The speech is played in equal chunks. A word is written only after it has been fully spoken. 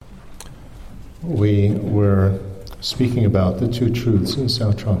We were speaking about the two truths in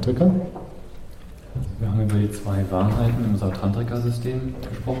Sautrantika. Wir haben über die zwei Wahrheiten im Sautrantika-System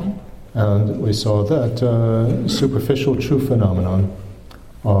gesprochen. And we saw that superficial true phenomenon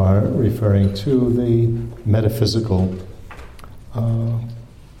are referring to the metaphysical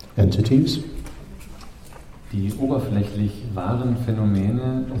entities. Die oberflächlich wahren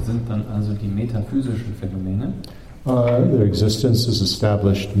Phänomene sind dann also die metaphysischen Phänomene. Their existence is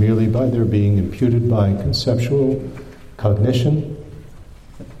established merely by their being imputed by conceptual cognition.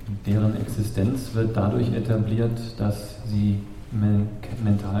 Deren Existenz wird dadurch etabliert, dass sie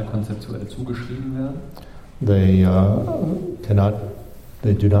mental-konzeptuell zugeschrieben werden.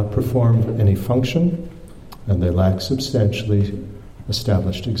 They do not perform any function, and they lack substantially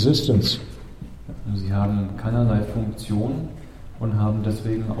established existence. Sie haben keinerlei Funktion und haben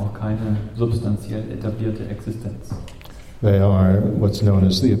deswegen auch keine substanziell etablierte Existenz. They are what's known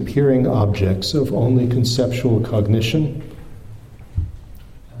as the appearing objects of only conceptual cognition.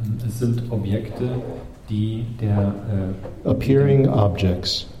 Es sind Objekte, die der appearing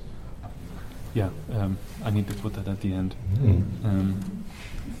objects. Yeah, I need to put that at the end.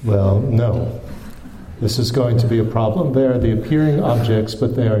 Well, no. This is going to be a problem. They are the appearing objects,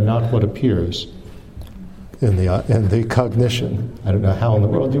 but they are not what appears in the cognition. I don't know how in the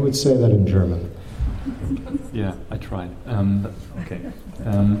world you would say that in German. Yeah, I tried. Okay.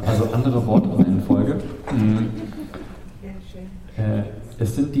 Also andere Wortreihenfolge.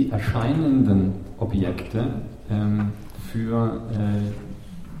 Es sind die erscheinenden Objekte für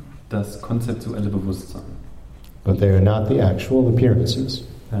das konzeptuelle Bewusstsein. But they are not the actual appearances.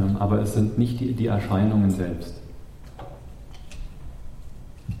 Aber es sind nicht die Erscheinungen selbst.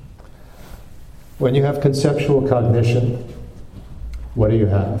 When you have conceptual cognition, what do you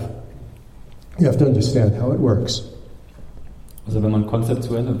have? You have to understand how it works. Also wenn man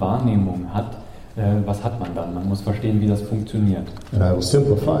konzeptuelle Wahrnehmung hat, was hat man dann? Man muss verstehen, wie das funktioniert. And I will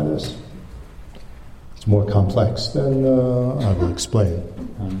simplify this. It's more complex than I will explain.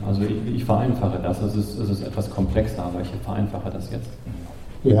 Also ich vereinfache das. Es ist etwas komplexer, aber ich vereinfache das jetzt.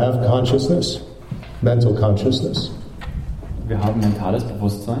 You have consciousness, mental consciousness. Wir haben mentales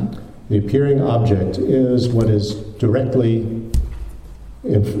Bewusstsein. The appearing object is what is directly,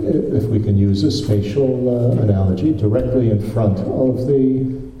 if we can use a spatial analogy, directly in front of the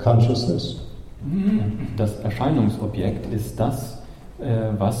consciousness. Das Erscheinungsobjekt ist das,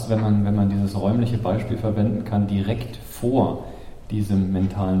 was, wenn man dieses räumliche Beispiel verwenden kann, direkt vor diesem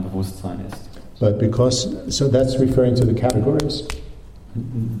mentalen Bewusstsein ist. But so that's referring to the categories.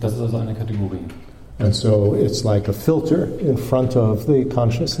 Das ist also eine Kategorie. And so it's like a filter in front of the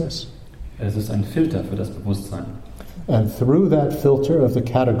consciousness. Es ist ein Filter für das Bewusstsein. And through that filter of the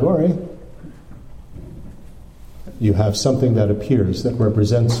category, you have something that appears, that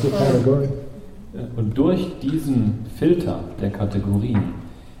represents the category. Und durch diesen Filter der Kategorien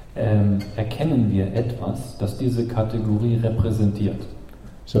erkennen wir etwas, das diese Kategorie repräsentiert.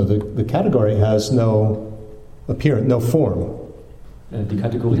 So the category has no appearance, no form. Die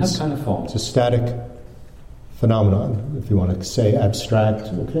Kategorie hat keine Form. It's a static phenomenon. If you want to say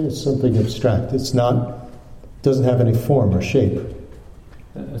abstract, okay, it's something abstract. Doesn't have any form or shape.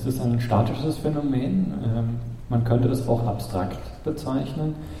 Es ist ein statisches Phänomen. Man könnte es auch abstrakt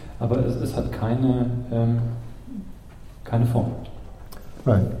bezeichnen, aber es hat keine Form.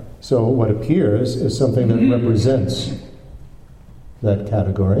 Right. So what appears is something that represents that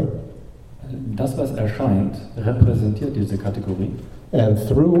category. Das, was erscheint, repräsentiert diese Kategorie. And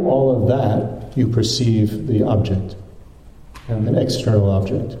through all of that, you perceive the object, an external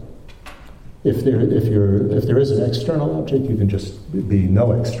object. If there is an external object, you can just be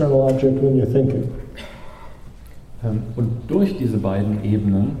no external object when you're thinking. Und durch diese beiden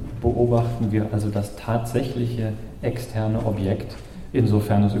Ebenen beobachten wir also das tatsächliche externe Objekt,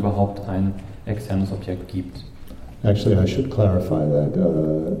 insofern es überhaupt ein externes Objekt gibt. Actually, I should clarify that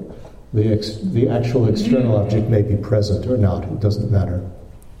the actual external object may be present or not. It doesn't matter.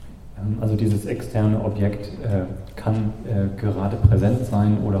 Also dieses externe Objekt kann gerade präsent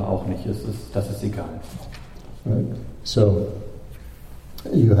sein oder auch nicht. Das ist egal. Right. So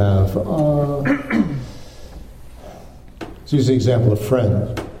you have. Let's use the example of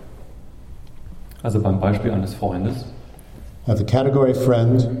friend. Also beim Beispiel eines Freundes. I have the category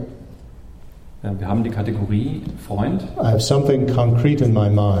friend. Wir haben die Kategorie Freund. I have something concrete in my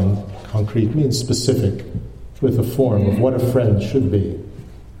mind. Concrete means specific, with a form of what a friend should be.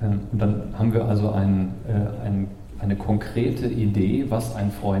 Und dann haben wir also eine konkrete Idee, was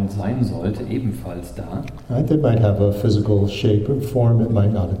ein Freund sein sollte, ebenfalls da. Right? It might have a physical shape or form, it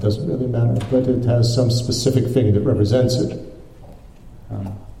might not, it doesn't really matter, but it has some specific thing that represents it.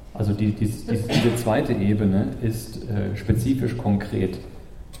 Also diese zweite Ebene ist spezifisch konkret.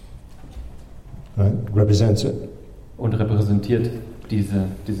 Right? Represents it. Und repräsentiert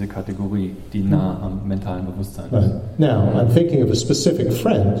diese Kategorie, die nah am mentalen Bewusstsein ist. Right. Now, I'm thinking of a specific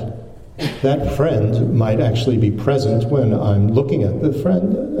friend. That friend might actually be present when I'm looking at the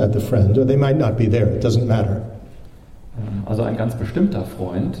friend, or they might not be there. It doesn't matter. Also ein ganz bestimmter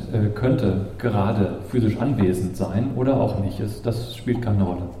Freund könnte gerade physisch anwesend sein oder auch nicht. Das spielt keine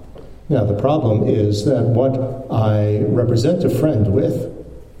Rolle. Now, the problem is that what I represent a friend with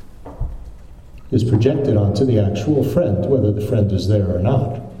is projected onto the actual friend, whether the friend is there or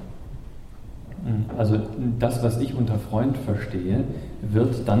not. Also das, was ich unter Freund verstehe,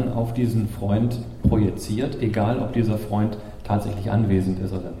 wird dann auf diesen Freund projiziert, egal ob dieser Freund tatsächlich anwesend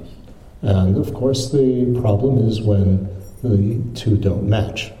ist oder nicht. And of course the problem is when the two don't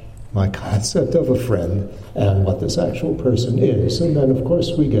match. My concept of a friend and what this actual person is, and then of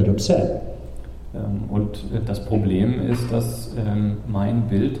course we get upset. Und das Problem ist, dass mein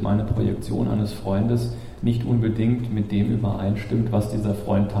Bild, meine Projektion eines Freundes nicht unbedingt mit dem übereinstimmt, was dieser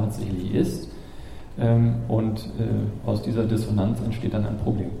Freund tatsächlich ist. Und aus dieser Dissonanz entsteht dann ein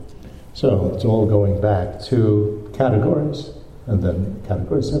Problem. So it's all going back to categories, and then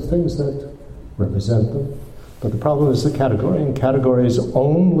categories have things that represent them. But the problem is the category, and categories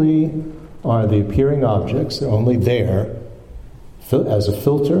only are the appearing objects. They're only there as a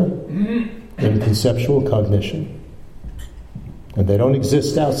filter in conceptual cognition. And they don't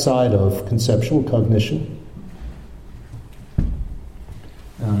exist outside of conceptual cognition.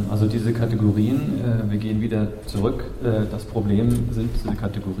 Also diese Kategorien, wir gehen wieder zurück, das Problem sind diese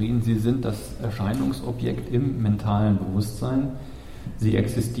Kategorien, sie sind das Erscheinungsobjekt im mentalen Bewusstsein, sie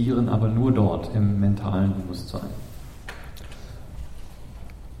existieren aber nur dort im mentalen Bewusstsein.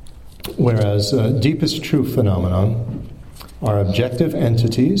 Whereas deepest truth phenomenon are objective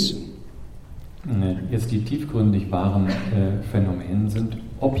entities. Jetzt die tiefgründig wahren Phänomene sind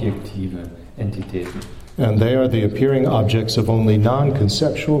objektive Entitäten. And they are the appearing objects of only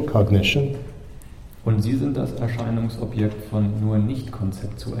non-conceptual cognition. Und sie sind das Erscheinungsobjekt von nur nicht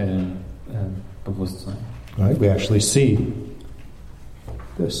konzeptuellen Bewusstsein. Right? We actually see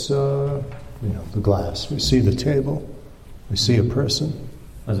this, the glass. We see the table. We see a person.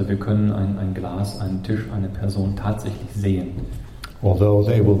 Also wir können ein Glas, einen Tisch, eine Person tatsächlich sehen. Although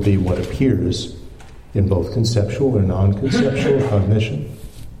they will be what appears in both conceptual or non-conceptual cognition.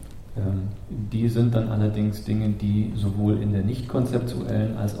 Die sind dann allerdings Dinge, die sowohl in der nicht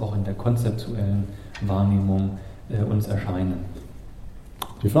konzeptuellen als auch in der konzeptuellen Wahrnehmung uns erscheinen.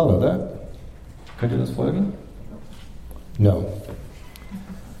 Do you follow that? Könnt ihr das folgen? No.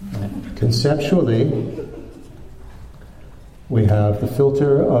 Nein. Conceptually, we have the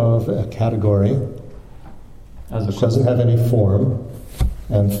filter of a category which doesn't have any form,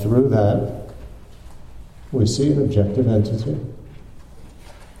 and through that we see an objective entity.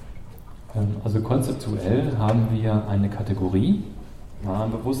 Also konzeptuell haben wir eine Kategorie,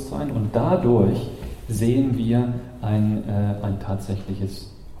 wahren Bewusstsein, und dadurch sehen wir ein tatsächliches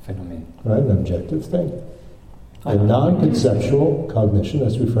Phänomen. Right, an objective thing. In non-conceptual cognition,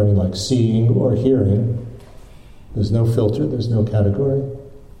 that's referring like seeing or hearing. There's no filter, there's no category,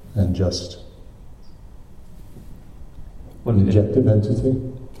 and just an objective entity.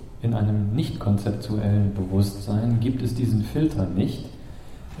 In einem nicht konzeptuellen Bewusstsein gibt es diesen Filter nicht.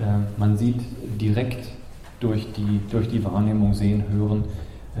 Man sieht direkt durch die Wahrnehmung, Sehen, Hören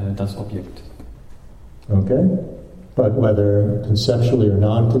das Objekt. Okay, but whether conceptually or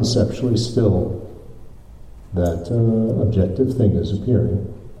non-conceptually, still that objective thing is appearing.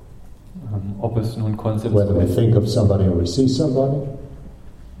 Ob es nun konzeptuell Whether we think of somebody or we see somebody,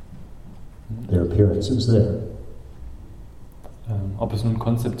 their appearance is there. Ob es nun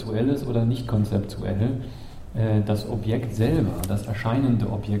konzeptuell ist oder nicht konzeptuell, das Objekt selber, das erscheinende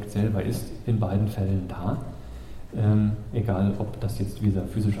Objekt selber ist in beiden Fällen da. Egal, ob das jetzt wieder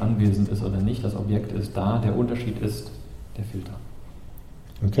physisch anwesend ist oder nicht, das Objekt ist da, der Unterschied ist der Filter.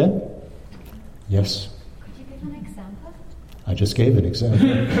 Okay? Yes? Could you give an example? I just gave an example. I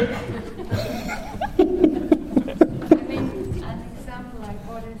mean, an example like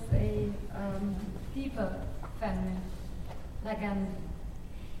what is a deeper phenomenon? Like I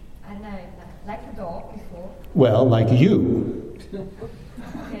don't know, like a dog before. Well, like you.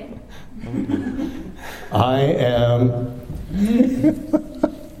 Okay. I am.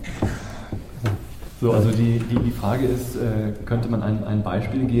 So, also die Frage ist, könnte man ein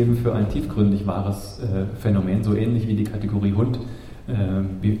Beispiel geben für ein tiefgründig wahres Phänomen, so ähnlich wie die Kategorie Hund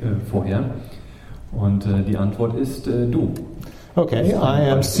vorher? Und die Antwort ist du. Okay, I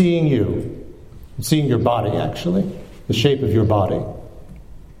am seeing you. I'm seeing your body, actually. The shape of your body.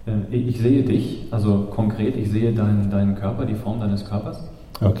 Ich sehe dich, also konkret, ich sehe deinen Körper, die Form deines Körpers.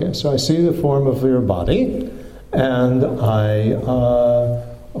 Okay, so I see the form of your body, and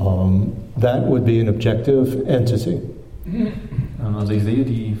that would be an objective entity. Also ich sehe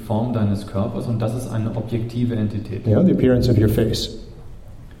die Form deines Körpers und das ist eine objektive Entität. You know, the appearance of your face.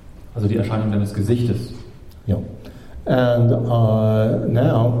 Also die Erscheinung deines Gesichtes. Yeah. And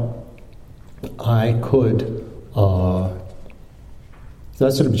now I could,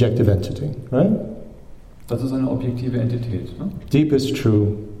 that's an objective entity, right? Das ist eine objektive Entität. Ne? Deepest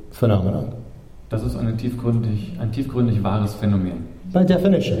true phenomenon. Das ist ein tiefgründig wahres Phänomen. By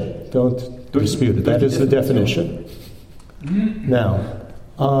definition, don't dispute it. That is the definition. Now,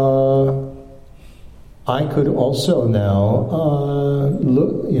 I could also now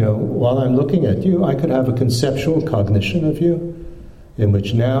look. You know, while I'm looking at you, I could have a conceptual cognition of you, in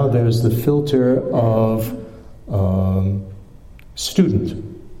which now there's the filter of student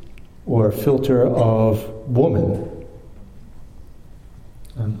or a filter of woman.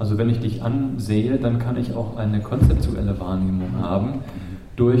 Also wenn ich dich ansehe, dann kann ich auch eine konzeptuelle Wahrnehmung haben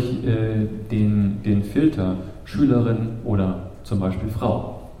durch den Filter Schülerin oder zum Beispiel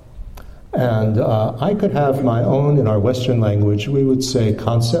Frau. And I could have my own, in our Western language, we would say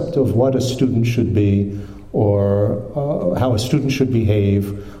concept of what a student should be, or how a student should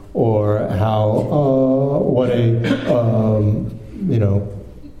behave, or how what a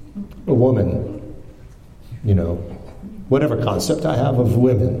woman, whatever concept I have of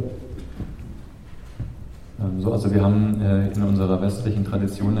women. Also wir haben in unserer westlichen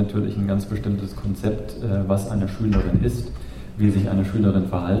Tradition natürlich ein ganz bestimmtes Konzept, was eine Schülerin ist, wie sich eine Schülerin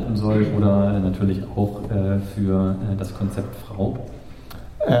verhalten soll, oder natürlich auch für das Konzept Frau.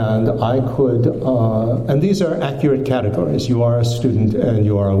 And I could, and these are accurate categories. You are a student and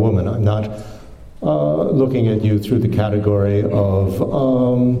you are a woman. I'm not looking at you through the category of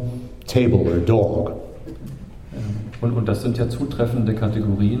table or dog. Und das sind ja zutreffende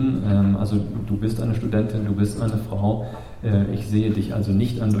Kategorien. Also du bist eine Studentin, du bist eine Frau. Ich sehe dich also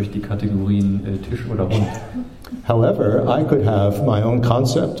nicht an durch die Kategorien Tisch oder Hund. However, I could have my own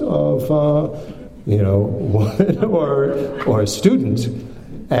concept of, woman or a student,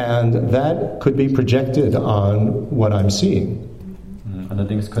 and that could be projected on what I'm seeing.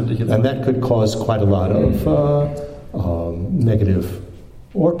 Allerdings könnte ich jetzt... And that could cause quite a lot of negative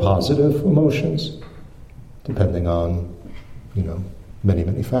or positive emotions, depending on, many,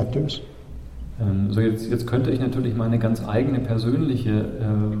 many factors. So jetzt könnte ich natürlich meine ganz eigene persönliche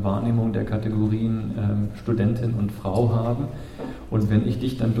Wahrnehmung der Kategorien Studentin und Frau haben. Und wenn ich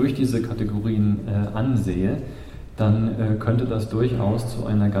dich dann durch diese Kategorien ansehe, dann könnte das durchaus zu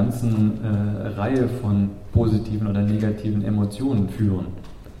einer ganzen Reihe von positiven oder negativen Emotionen führen.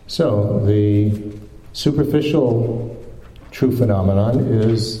 So, the superficial true phenomenon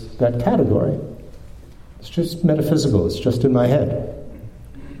is that category. It's just metaphysical, it's just in my head.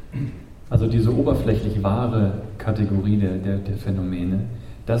 Also diese oberflächlich wahre Kategorie der Phänomene,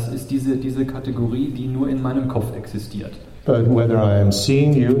 das ist diese Kategorie, die nur in meinem Kopf existiert. But whether I am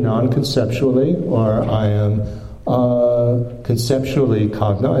seeing you non-conceptually or I am conceptually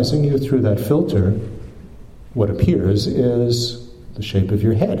cognizing you through that filter, what appears is the shape of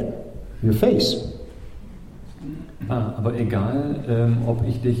your head, your face. Aber egal, ob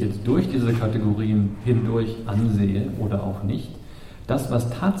ich dich jetzt durch diese Kategorien hindurch ansehe oder auch nicht, das, was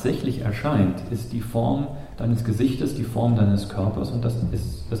tatsächlich erscheint, ist die Form deines Gesichtes, die Form deines Körpers, und das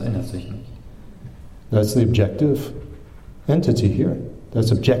ändert sich nicht. That's the objective entity here.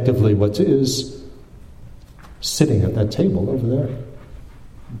 That's objectively what is sitting at that table over there.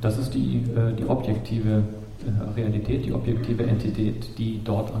 Das ist die objektive Realität, die objektive Entität, die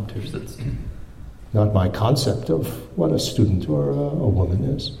dort am Tisch sitzt. Not my concept of what a student or a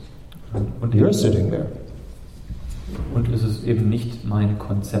woman is. Und you're sitting there. Und es ist eben nicht mein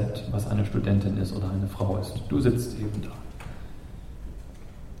Konzept, was eine Studentin ist oder eine Frau ist. Du sitzt eben da.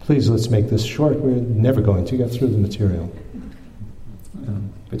 Please, let's make this short. We're never going to get through the material.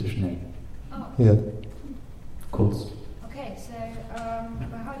 Bitte schnell. Oh. Yeah. Kurz. Okay, so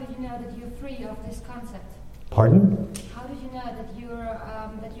how did you know that you're free of this concept? Pardon? How did you know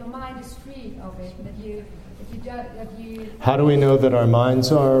that your mind is free of it? How do we know that our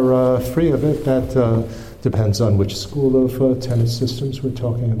minds are free of it? That depends on which school of tenet systems we're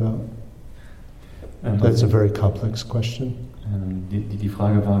talking about. That's a very complex question. Die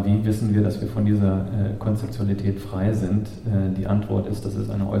Frage war, wie wissen wir, dass wir von dieser Konzeptualität frei sind? Die Antwort ist, das ist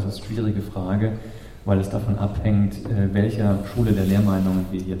eine äußerst schwierige Frage, weil es davon abhängt, welcher Schule der Lehrmeinungen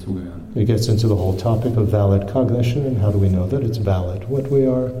wir hier zugehören. It gets into the whole topic of valid cognition and how do we know that it's valid, what we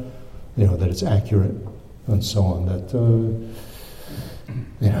are, that it's accurate, and so on. That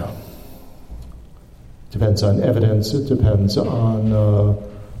depends on evidence, it depends on,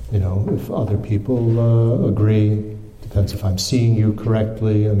 if other people agree, depends if I'm seeing you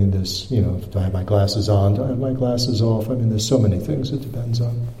correctly. I mean, there's, do I have my glasses on, do I have my glasses off? I mean, there's so many things it depends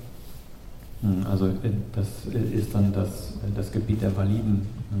on. Also das ist dann das Gebiet der validen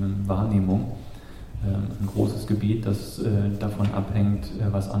Wahrnehmung, ein großes Gebiet, das davon abhängt,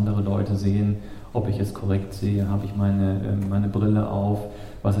 was andere Leute sehen, ob ich es korrekt sehe, habe ich meine Brille auf,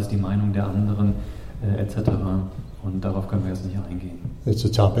 was ist die Meinung der anderen, etc. Und darauf können wir jetzt nicht eingehen. It's a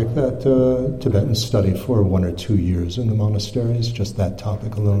topic that Tibetans studied for 1 or 2 years in the monasteries, just that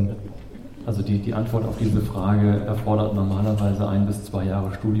topic alone. Also die Antwort auf diese Frage erfordert normalerweise 1 bis 2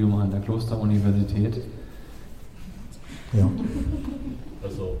 Jahre Studium an der Klosteruniversität. Ja.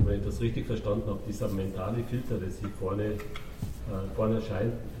 Also, wenn ich das richtig verstanden habe, dieser mentale Filter, der sich vorne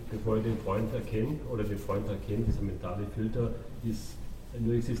erscheint, bevor ich den Freund erkenne, oder den Freund erkenne, dieser mentale Filter ist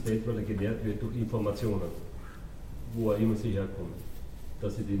nur existent, weil er genährt wird durch Informationen, wo er immer sie herkommt,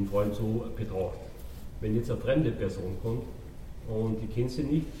 dass ich den Freund so betrachte. Wenn jetzt eine fremde Person kommt und ich kenne sie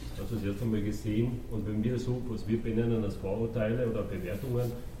nicht, also sie hat es einmal gesehen, und wenn wir so, was wir benennen als Vorurteile oder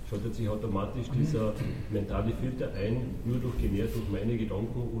Bewertungen, schaltet sich automatisch dieser mentale Filter ein, nur genährt durch meine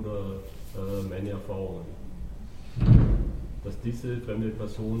Gedanken oder meine Erfahrungen. Dass diese fremde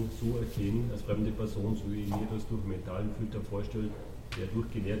Person so erkennen, als fremde Person, so wie ich mir das durch mentalen Filter vorstelle, der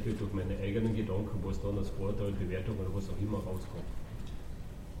durchgenährt wird durch meine eigenen Gedanken, was dann als Vorteil, Bewertung oder was auch immer rauskommt.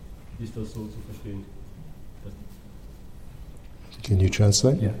 Ist das so zu verstehen? Can you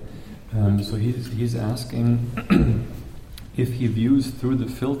translate? Yeah. So he's asking if he views through the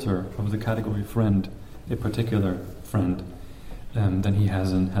filter of the category friend, a particular friend, then he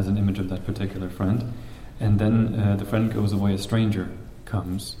has an image of that particular friend, and then the friend goes away, a stranger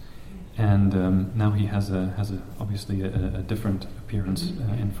comes, and now he has obviously a different appearance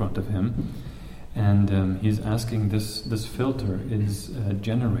in front of him, and he's asking this filter is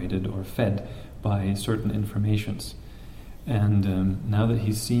generated or fed by certain informations. And now that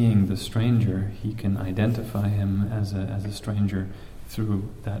he's seeing the stranger, he can identify him as a stranger through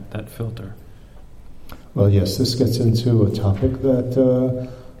that filter. Well, yes, this gets into a topic that,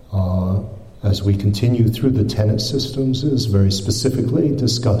 as we continue through the tenet systems, is very specifically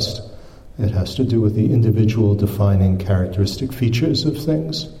discussed. It has to do with the individual defining characteristic features of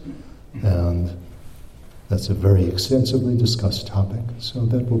things, and that's a very extensively discussed topic, so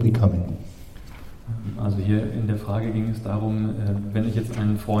that will be coming. Also hier in der Frage ging es darum, wenn ich jetzt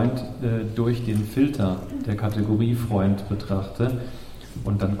einen Freund durch den Filter der Kategorie Freund betrachte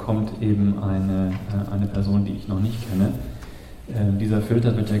und dann kommt eben eine Person, die ich noch nicht kenne, dieser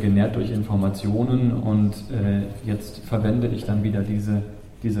Filter wird ja genährt durch Informationen und jetzt verwende ich dann wieder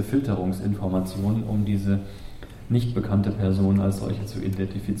diese Filterungsinformationen, um diese nicht bekannte Person als solche zu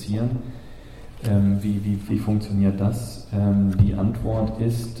identifizieren. Wie funktioniert das? Die Antwort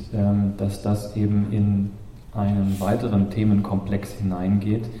ist, dass das eben in einen weiteren Themenkomplex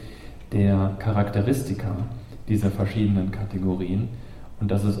hineingeht, der Charakteristika dieser verschiedenen Kategorien.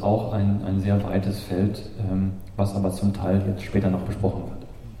 Und das ist auch ein sehr weites Feld, was aber zum Teil jetzt später noch besprochen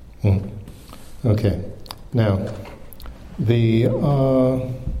wird. Okay. Now, the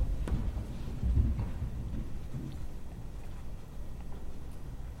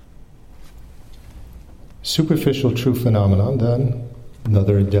superficial true phenomenon, then,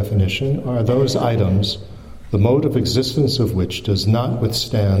 another definition, are those items, the mode of existence of which does not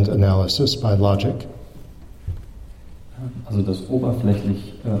withstand analysis by logic. Also das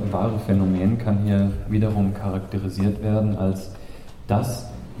oberflächlich wahre Phänomen kann hier wiederum charakterisiert werden als das,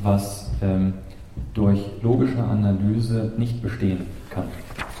 was durch logische Analyse nicht bestehen kann.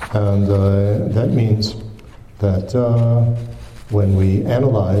 And that means that when we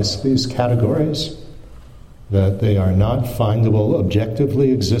analyze these categories, that they are not findable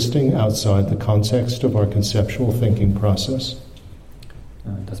objectively existing outside the context of our conceptual thinking process.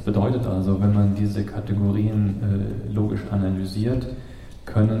 Das bedeutet also, wenn man diese Kategorien logisch analysiert,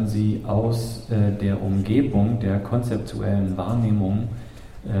 können sie aus der Umgebung der konzeptuellen Wahrnehmung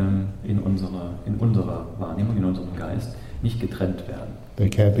in unserer Wahrnehmung, in unserem Geist, nicht getrennt werden. They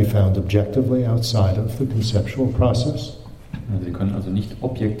can't be found objectively outside of the conceptual process. Sie können also nicht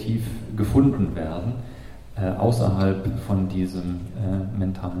objektiv gefunden werden außerhalb von diesem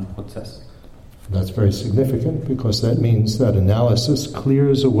mentalen Prozess. That's very significant because that means that analysis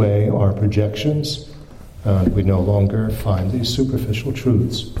clears away our projections and we no longer find these superficial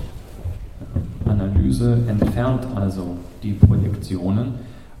truths. Analyse entfernt also die Projektionen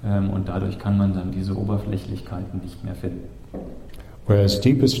und dadurch kann man dann diese Oberflächlichkeiten nicht mehr finden. Whereas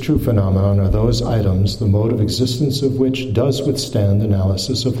deepest true phenomenon are those items, the mode of existence of which does withstand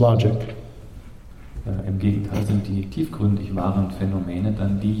analysis of logic. Im Gegenteil sind die tiefgründig wahren Phänomene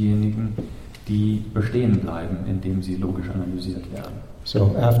dann diejenigen, die bestehen bleiben, indem sie logisch analysiert werden.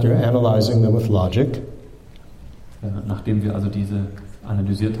 So after analyzing them with logic, nachdem wir also diese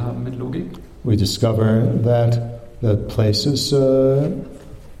analysiert haben mit Logik, we discover that that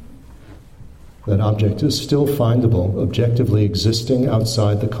object is still findable, objectively existing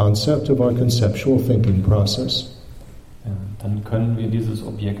outside the concept of our conceptual thinking process. Dann können wir dieses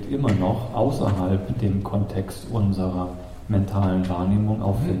Objekt immer noch außerhalb dem Kontext unserer mentalen Wahrnehmung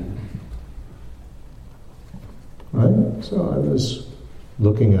auffinden. Right? So I was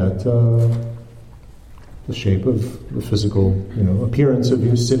looking at the shape of the physical, appearance of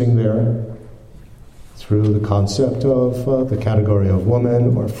you sitting there. Through the concept of the category of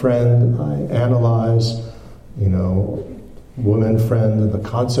woman or friend, I analyze, woman, friend, and the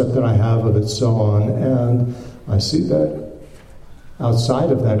concept that I have of it, so on, and I see that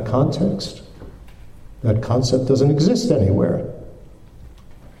outside of that context, that concept doesn't exist anywhere.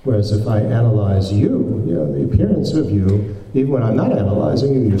 Whereas if I analyze you, the appearance of you, even when I'm not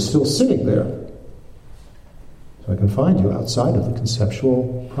analyzing you, you're still sitting there. So I can find you outside of the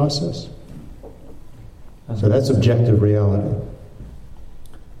conceptual process. So that's objective reality.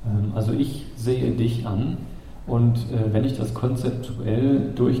 Also ich sehe dich an und wenn ich das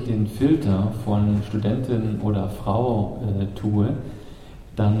konzeptuell durch den Filter von Studentin oder Frau tue,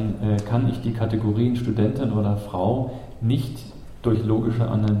 dann kann ich die Kategorien Studentin oder Frau nicht durch logische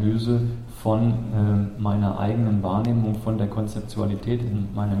Analyse von meiner eigenen Wahrnehmung, von der Konzeptualität in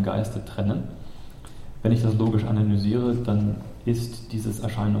meinem Geiste trennen. Wenn ich das logisch analysiere, dann ist dieses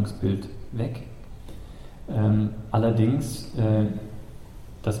Erscheinungsbild weg. Allerdings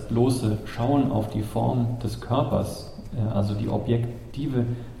das bloße Schauen auf die Form des Körpers, also die objektive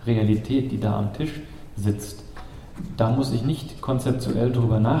Realität, die da am Tisch sitzt, da muss ich nicht konzeptuell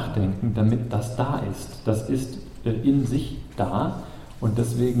drüber nachdenken, damit das da ist. Das ist in sich da und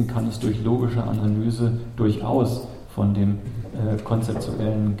deswegen kann es durch logische Analyse durchaus von dem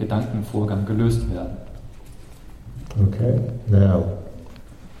konzeptuellen Gedankenvorgang gelöst werden. Okay, now,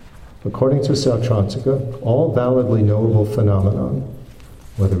 according to Sautrantika, all validly knowable phenomenon,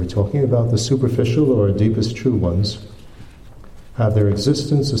 whether we're talking about the superficial or deepest true ones, have their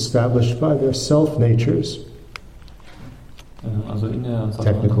existence established by their self-natures. Also in der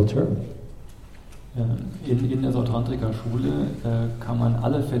Technical term. In der Sautrantika-Schule kann man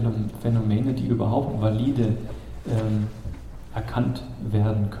alle Phänomene, die überhaupt valide erkannt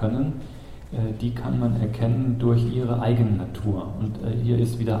werden können, die kann man erkennen durch ihre Eigennatur. Und hier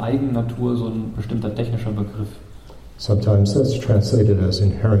ist wieder Eigennatur so ein bestimmter technischer Begriff. Sometimes that's translated as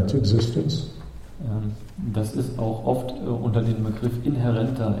inherent existence. Das ist auch oft unter dem Begriff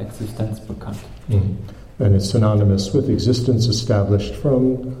inhärenter Existenz bekannt. And it's synonymous with existence established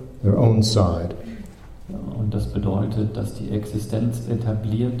from their own side. Und das bedeutet, dass die Existenz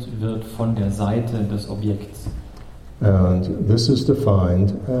etabliert wird von der Seite des Objekts. And this is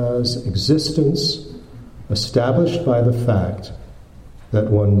defined as existence established by the fact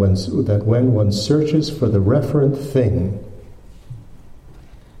that when one searches for the referent thing.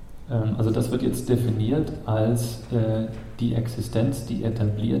 Also das wird jetzt definiert als die Existenz, die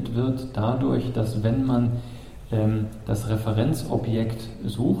etabliert wird dadurch, dass wenn man das Referenzobjekt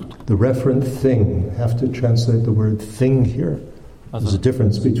sucht. The referent thing, have to translate the word thing here. There's a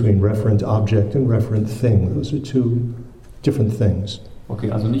difference between referent object and referent thing. Those are two different things.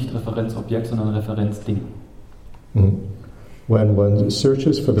 Okay, also nicht Referenzobjekt, sondern Referenzding. When one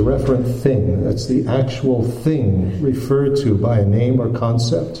searches for the referent thing, that's the actual thing referred to by a name or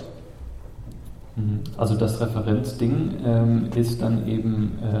concept. Also das Referenzding ist dann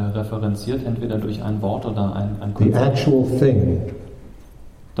eben referenziert, entweder durch ein Wort oder ein Konzept. The actual thing.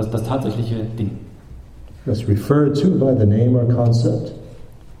 Das tatsächliche Ding. That's referred to by the name or concept.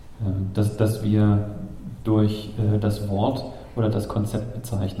 Das wir durch das Wort oder das Konzept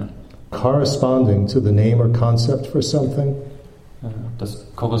bezeichnen. Corresponding to the name or concept for something. Das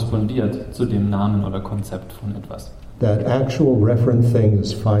korrespondiert zu dem Namen oder Konzept von etwas. That actual referent thing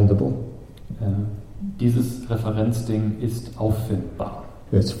is findable. Dieses Referenzding ist auffindbar.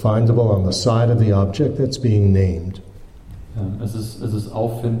 It's findable on the side of the object that's being named. Es ist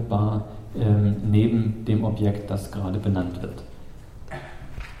auffindbar neben dem Objekt, das gerade benannt wird.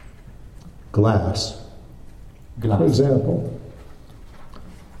 Glass. For example,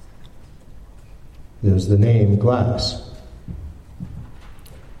 there's the name Glass.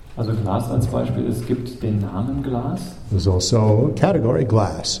 Also Glas als Beispiel, es gibt den Namen Glas. There's also a category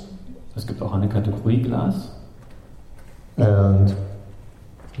Glass. Es gibt auch eine Kategorie Glas. And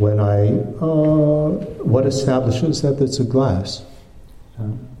What establishes that it's a glass?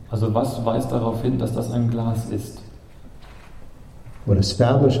 Also was weist darauf hin, dass das ein Glas ist? What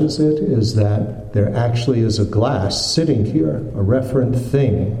establishes it is that there actually is a glass sitting here, a referent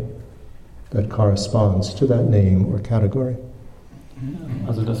thing that corresponds to that name or category.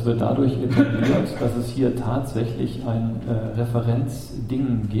 Also das wird dadurch etabliert, dass es hier tatsächlich ein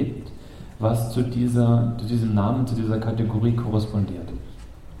Referenzding gibt, was zu diesem Namen, zu dieser Kategorie korrespondiert.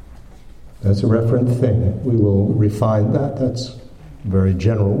 That's a referent thing. We will refine that. That's a very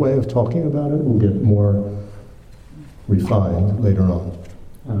general way of talking about it. We'll get more refined later on.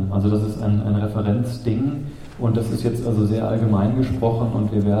 Also das ist ein Referenzding und das ist jetzt also sehr allgemein gesprochen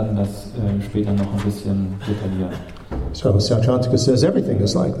und wir werden das später noch ein bisschen detaillieren. So Sautrantika says everything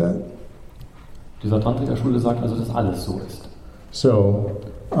is like that. Die Sautantrika-Schule sagt also, dass alles so ist. So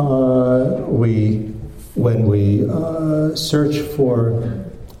when we search for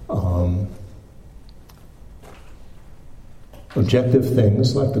objective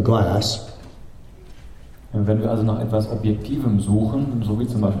things like the glass, wenn wir also nach etwas Objektivem suchen, so wie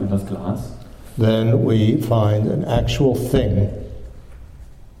zum Beispiel das Glas, then we find an actual thing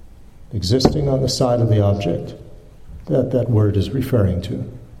existing on the side of the object that word is referring to.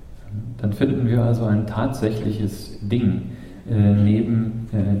 Dann finden wir also ein tatsächliches Ding neben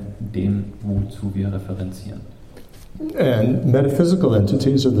dem, wozu wir referenzieren. And metaphysical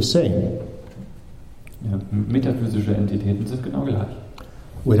entities are the same. Ja, metaphysische Entitäten sind genau gleich.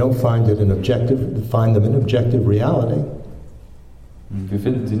 We don't find them in objective reality. Wir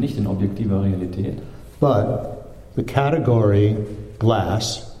finden sie nicht in objektiver Realität. But the category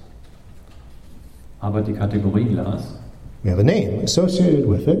glass, aber die Kategorie Glas, we have a name associated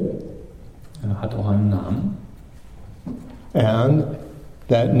with it, hat auch einen Namen. And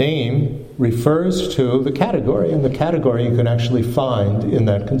that name refers to the category, and the category you can actually find in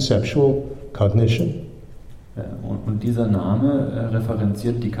that conceptual cognition. Und dieser Name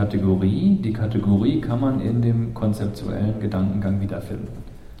referenziert die Kategorie. Die Kategorie kann man in dem konzeptuellen Gedankengang wiederfinden.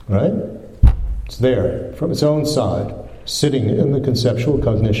 Right? It's there, from its own side, sitting in the conceptual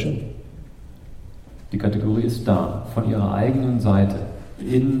cognition. Die Kategorie ist da, von ihrer eigenen Seite,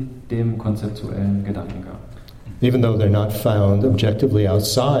 in dem konzeptuellen Gedankengang. Even though they're not found objectively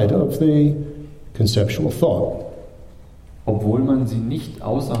outside of the conceptual thought. Obwohl man sie nicht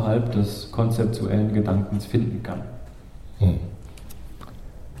außerhalb des konzeptuellen Gedankens finden kann.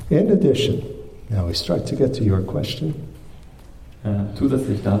 In addition, now we start to get to your question.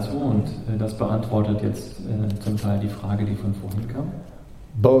 Zusätzlich dazu, und das beantwortet jetzt zum Teil die Frage, die von vorhin kam.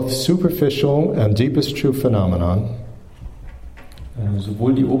 Both superficial and deepest true phenomenon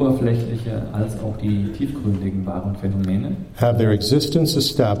sowohl die oberflächliche als auch die tiefgründigen wahren Phänomene have their existence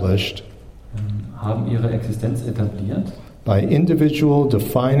established haben ihre Existenz etabliert by individual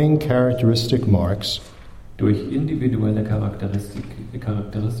defining characteristic marks durch individuelle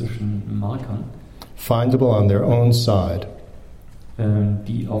charakteristischen Markern, findable on their own side.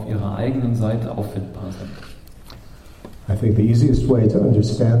 Die auf ihrer eigenen Seite auffindbar sind. I think the easiest way to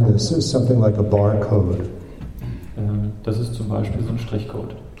understand this is something like a barcode. Das ist zum Beispiel so ein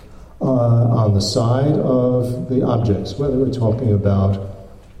Strichcode. On the side of the objects, whether we're talking about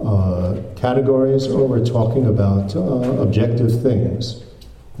categories or we're talking about objective things.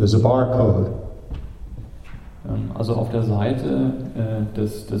 There's a barcode. Also auf der Seite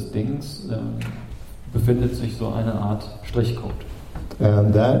des Dings befindet sich so eine Art Strichcode.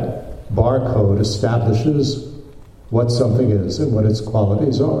 And that barcode establishes what something is and what its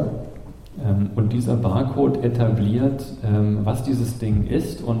qualities are. Und dieser Barcode etabliert, was dieses Ding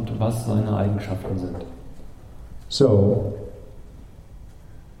ist und was seine Eigenschaften sind. So,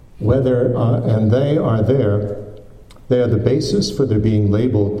 whether and they are there, they are the basis for their being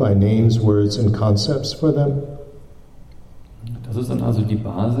labeled by names, words, and concepts for them. Das ist dann also die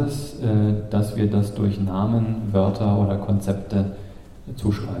Basis, dass wir das durch Namen, Wörter oder Konzepte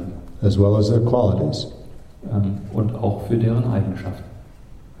zuschreiben. As well as their qualities. Und auch für deren Eigenschaften.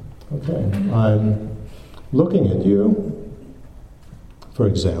 Okay, I'm looking at you, for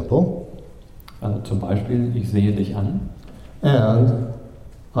example. Also zum Beispiel, ich sehe dich an. And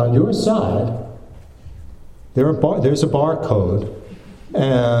on your side, there's a barcode.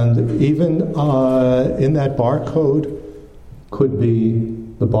 And even in that barcode could be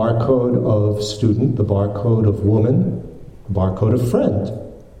the barcode of student, the barcode of woman, the barcode of friend.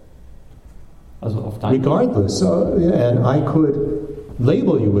 Also auf regardless, and I could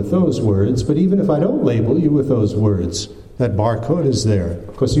label you with those words, but even if I don't label you with those words, that barcode is there.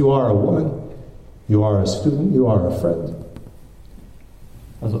 Because you are a woman, you are a student, you are a friend.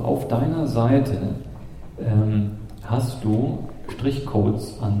 Also auf deiner Seite hast du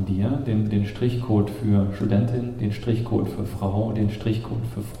Strichcodes an dir, den Strichcode für Studentin, den Strichcode für Frau, den Strichcode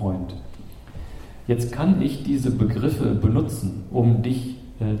für Freund. Jetzt kann ich diese Begriffe benutzen, um dich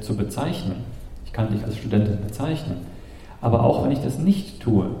zu bezeichnen. Ich kann dich als Studentin bezeichnen. Aber auch wenn ich das nicht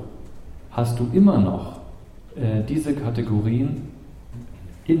tue, hast du immer noch diese Kategorien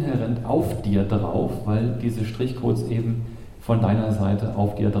inhärent auf dir drauf, weil diese Strichcodes eben von deiner Seite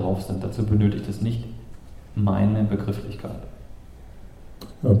auf dir drauf sind. Dazu benötigt es nicht meine Begrifflichkeit.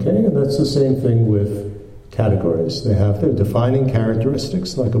 Okay, and that's the same thing with categories. They have their defining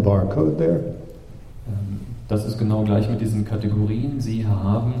characteristics, like a barcode there. Das ist genau gleich mit diesen Kategorien. Sie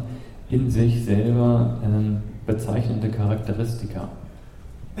haben in sich selber bezeichnende Charakteristika.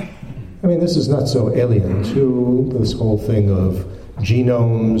 I mean, this is not so alien to this whole thing of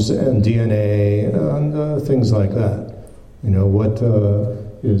genomes and DNA and things like that. You know, what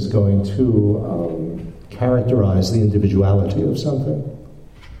is going to characterize the individuality of something?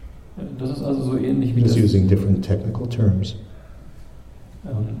 Das ist also so ähnlich wie Just using different technical terms.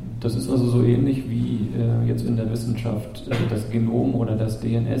 Das ist also so ähnlich wie jetzt in der Wissenschaft das Genom oder das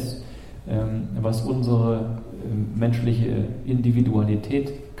DNS, was unsere menschliche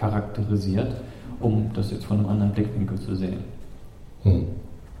Individualität charakterisiert, um das jetzt von einem anderen Blickwinkel zu sehen.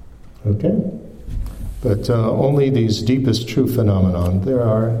 Okay. But only these deepest true phenomenon, they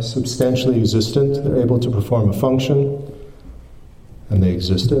are substantially existent, they're able to perform a function, and they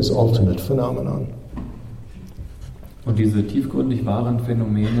exist as ultimate phenomenon. Und diese tiefgründig wahren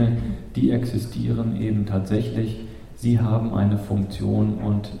Phänomene, die existieren eben tatsächlich, sie haben eine Funktion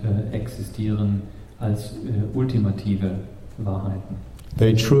und existieren als ultimative Wahrheiten.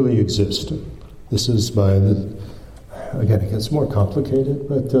 They truly exist. This is by the, again, it gets more complicated,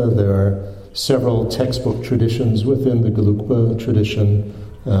 but there are several textbook traditions within the Gelugpa tradition,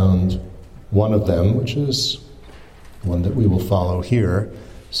 and one of them, which is one that we will follow here,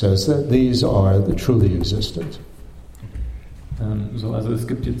 says that these are the truly existent. Also es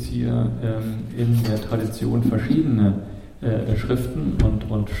gibt jetzt hier in der Tradition verschiedene Schriften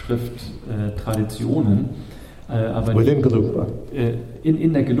und Schrifttraditionen, aber within Gelugpa.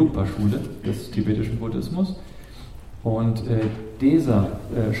 In der Gelugpa-Schule des tibetischen Buddhismus. Und dieser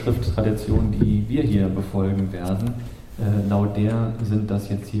Schrifttradition, die wir hier befolgen werden, laut der sind das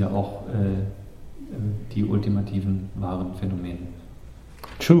jetzt hier auch die ultimativen wahren Phänomene.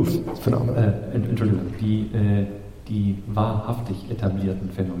 Truth phenomena. Entschuldigung, die wahrhaftig etablierten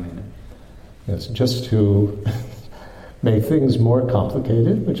Phänomene. Yes, just to make things more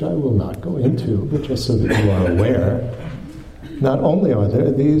complicated, which I will not go into, but just so that you are aware, not only are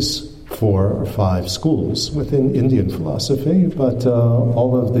there these 4 or 5 schools within Indian philosophy, but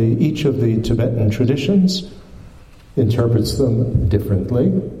each of the Tibetan traditions interprets them differently,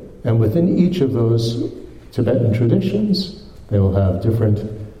 and within each of those Tibetan traditions, they will have different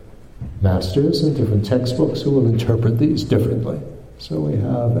masters and different textbooks who will interpret these differently. So we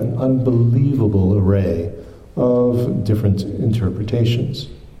have an unbelievable array of different interpretations.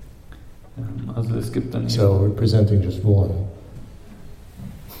 Also es gibt dann so we're presenting just one.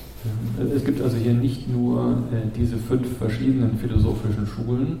 Es gibt also hier nicht nur diese 5 verschiedenen philosophischen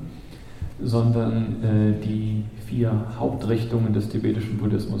Schulen, sondern die 4 Hauptrichtungen des tibetischen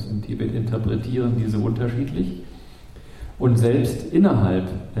Buddhismus in Tibet interpretieren diese unterschiedlich. Und selbst innerhalb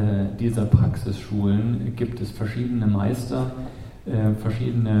dieser Praxisschulen gibt es verschiedene Meister,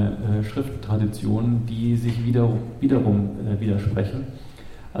 verschiedene Schrifttraditionen, die sich wiederum widersprechen.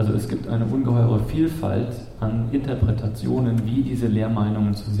 Also es gibt eine ungeheure Vielfalt an Interpretationen, wie diese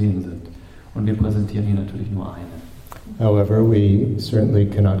Lehrmeinungen zu sehen sind. Und wir präsentieren hier natürlich nur eine. However, we certainly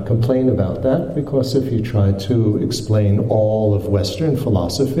cannot complain about that, because if you try to explain all of Western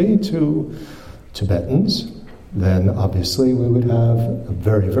philosophy to Tibetans, then obviously we would have a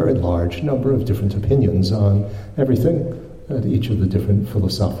very, very large number of different opinions on everything that each of the different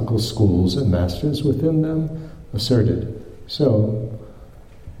philosophical schools and masters within them asserted. So,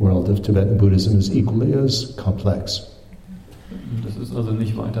 world of Tibetan Buddhism is equally as complex. Das ist also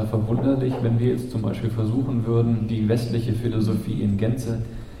nicht weiter verwunderlich, wenn wir jetzt zum Beispiel versuchen würden, die westliche Philosophie in Gänze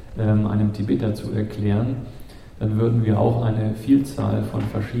einem Tibeter zu erklären, dann würden wir auch eine Vielzahl von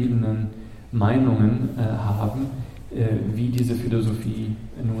verschiedenen Meinungen haben, wie diese Philosophie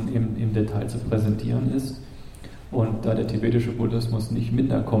nun im Detail zu präsentieren ist. Und da der tibetische Buddhismus nicht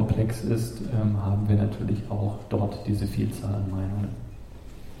minder komplex ist, haben wir natürlich auch dort diese Vielzahl an Meinungen.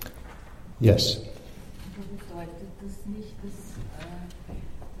 Yes. Bedeutet das nicht, dass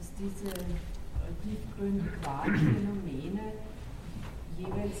diese tiefgründig wahren Phänomene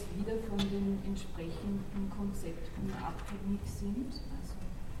jeweils wieder von den entsprechenden Konzepten abhängig sind? Also,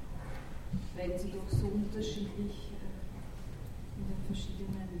 weil sie doch so unterschiedlich in den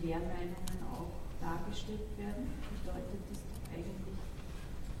verschiedenen Lehrmeinungen auch dargestellt werden, bedeutet das eigentlich,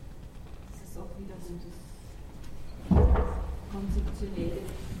 dass es auch wieder so das konzeptionelle,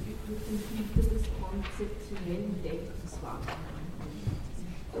 durch den Filter des konzeptionellen Denkens wahrgenommen.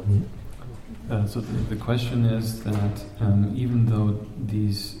 So the question is that even though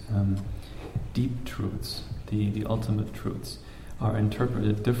these deep truths, the ultimate truths, are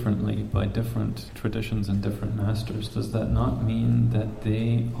interpreted differently by different traditions and different masters, does that not mean that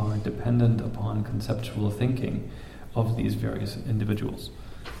they are dependent upon conceptual thinking of these various individuals?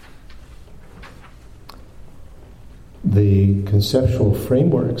 The conceptual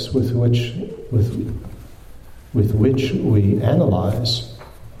frameworks with which we analyze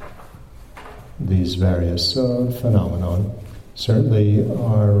these various phenomena certainly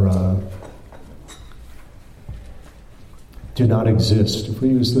do not exist, if we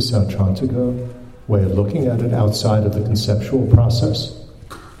use the Sautrantika way of looking at it, outside of the conceptual process,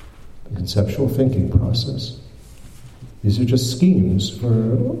 the conceptual thinking process. These are just schemes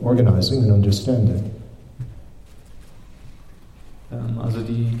for organizing and understanding. Also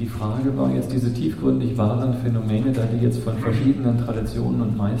die Frage war jetzt, diese tiefgründig wahren Phänomene, da die jetzt von verschiedenen Traditionen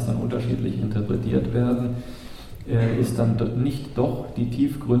und Meistern unterschiedlich interpretiert werden, ist dann nicht doch die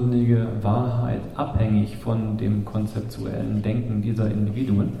tiefgründige Wahrheit abhängig von dem konzeptuellen Denken dieser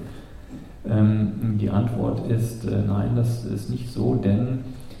Individuen? Die Antwort ist nein, das ist nicht so, denn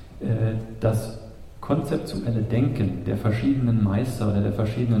das konzeptuelle Denken der verschiedenen Meister oder der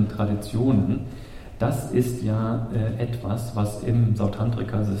verschiedenen Traditionen, das ist ja etwas, was im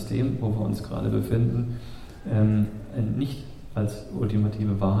Sautantrika-System, wo wir uns gerade befinden, nicht als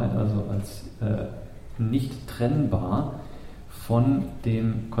ultimative Wahrheit, also als nicht trennbar von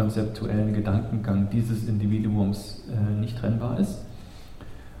dem konzeptuellen Gedankengang dieses Individuums nicht trennbar ist.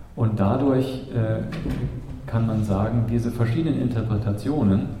 Und dadurch kann man sagen, diese verschiedenen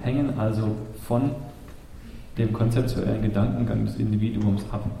Interpretationen hängen also von dem konzeptuellen Gedankengang des Individuums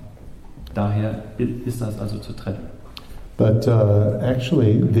ab. Daher ist das also zu trennen. But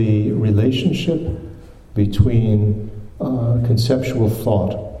actually the relationship between conceptual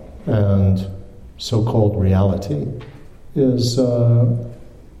thought and so-called reality is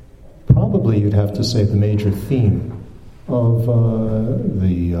probably, you'd have to say, the major theme of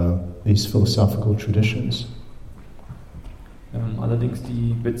these philosophical traditions. Allerdings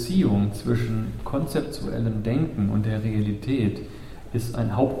die Beziehung zwischen konzeptuellem Denken und der Realität ist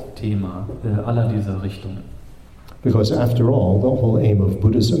ein Hauptthema aller dieser Richtungen. Because after all, the whole aim of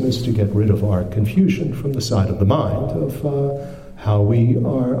Buddhism is to get rid of our confusion from the side of the mind of how we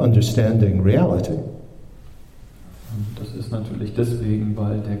are understanding reality. Das ist natürlich deswegen,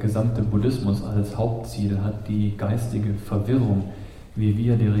 weil der gesamte Buddhismus als Hauptziel hat, die geistige Verwirrung, wie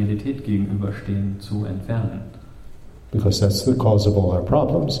wir der Realität gegenüberstehen, zu entfernen. Because that's the cause of all our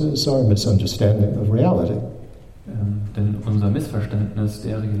problems, is our misunderstanding of reality. Denn unser Missverständnis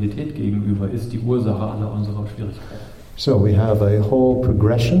der Realität gegenüber ist die Ursache aller unserer Schwierigkeiten. So we have a whole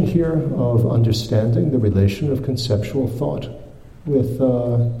progression here of understanding the relation of conceptual thought with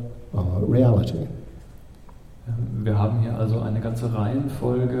reality. Wir haben hier also eine ganze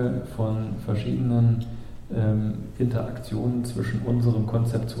Reihenfolge von verschiedenen Interaktionen zwischen unserem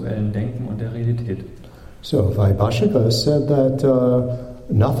konzeptuellen Denken und der Realität. So Vaibhashika said that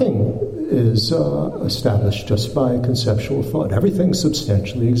nothing is established just by conceptual thought. Everything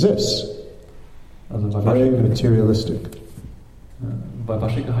substantially exists. Also very materialistic.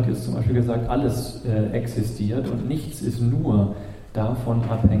 Vaibhashika hat jetzt zum Beispiel gesagt, alles existiert und nichts ist nur davon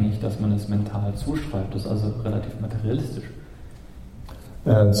abhängig, dass man es mental zuschreibt. Das ist also relativ materialistisch.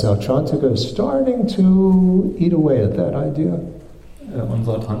 And Sautrantika is starting to eat away at that idea. Und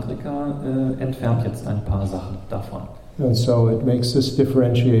Sautantrika entfernt jetzt ein paar Sachen davon. And so it makes this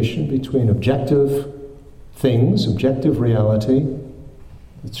differentiation between objective things, objective reality,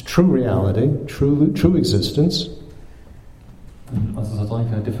 it's true reality, true existence. Also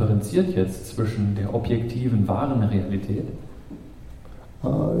Sautantrika differenziert jetzt zwischen der objektiven, wahren Realität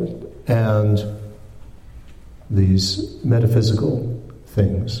and these metaphysical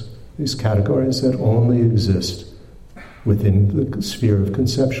things, these categories that only exist within the sphere of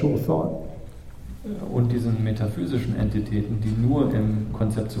conceptual thought. Und diesen metaphysischen Entitäten, die nur im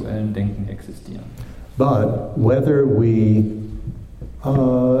konzeptuellen Denken existieren. But whether we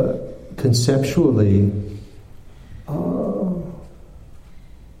conceptually,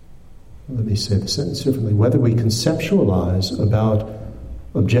 let me say the sentence differently, whether we conceptualize about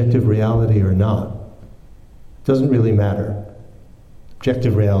objective reality or not, doesn't really matter.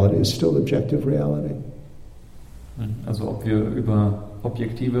 Objective reality is still objective reality. Also ob wir über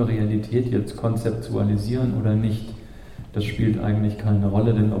objektive Realität jetzt konzeptualisieren oder nicht, das spielt eigentlich keine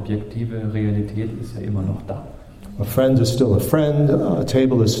Rolle, denn objektive Realität ist ja immer noch da. A friend is still a friend, a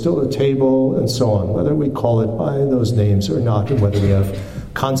table is still a table, and so on, whether we call it by those names or not, and whether we have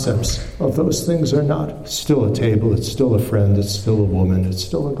concepts of those things or not. It's still a table, it's still a friend, it's still a woman, it's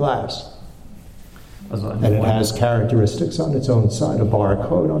still a glass. Also and it has characteristics on its own side, a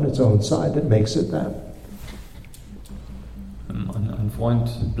barcode on its own side that makes it that. Ein Freund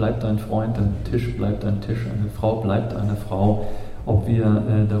bleibt ein Freund, ein Tisch bleibt ein Tisch, eine Frau bleibt eine Frau. Ob wir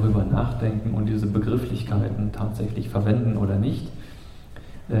darüber nachdenken und diese Begrifflichkeiten tatsächlich verwenden oder nicht.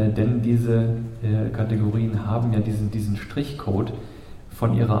 Denn diese Kategorien haben ja diesen Strichcode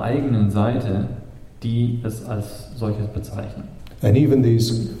von ihrer eigenen Seite, die es als solches bezeichnen. And even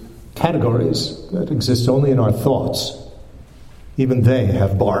these categories that exist only in our thoughts, even they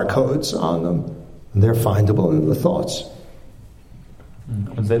have barcodes on them, and they're findable in the thoughts.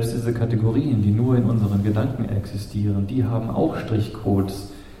 Und selbst diese Kategorien, die nur in unseren Gedanken existieren, die haben auch Strichcodes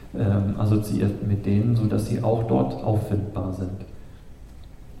assoziiert mit denen, sodass sie auch dort auffindbar sind.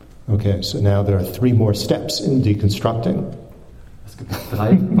 Okay, so now there are 3 more steps in deconstructing. Es gibt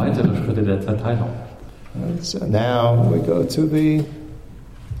 3 weitere Schritte der Zerteilung. So now we go to the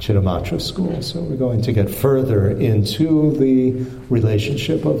Chittamatra school. So we're going to get further into the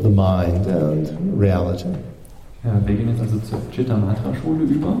relationship of the mind and reality. Ja, wir gehen jetzt also zur Chittamatra-Schule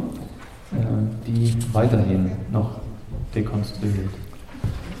über, die weiterhin noch dekonstruiert.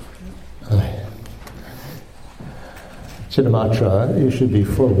 Chittamatra, you should be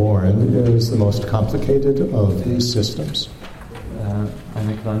forewarned, is the most complicated of these systems.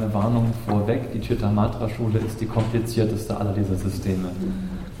 Eine kleine Warnung vorweg, die Chittamatra-Schule ist die komplizierteste aller dieser Systeme.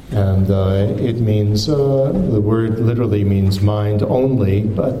 And it means, the word literally means mind only,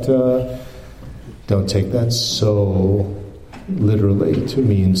 but don't take that so literally to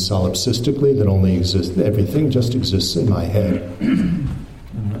mean solipsistically, that only exists, everything just exists in my head.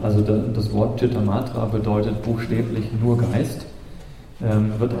 Also das Wort Chittamatra bedeutet buchstäblich nur Geist,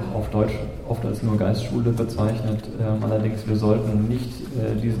 wird auch auf Deutsch oft als nur Geistschule bezeichnet. Allerdings, wir sollten nicht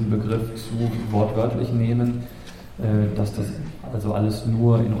diesen Begriff zu wortwörtlich nehmen, dass das also alles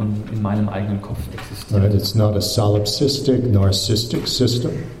nur in meinem eigenen Kopf existiert. Right, it's not a solipsistic, narcissistic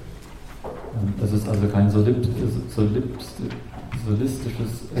system. Das ist also kein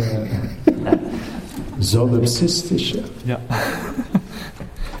Solipsistische. Ja.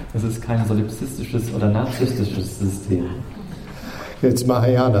 Es ist kein solipsistisches oder narzisstisches System. It's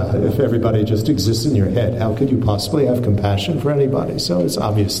Mahayana. If everybody just exists in your head, how could you possibly have compassion for anybody? So it's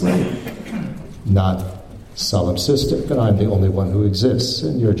obviously not solipsistic, and I'm the only one who exists,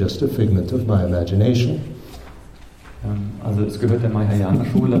 and you're just a figment of my imagination. Also es gehört der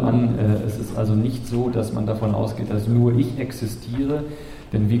Mahayana-Schule an. Es ist also nicht so, dass man davon ausgeht, dass nur ich existiere,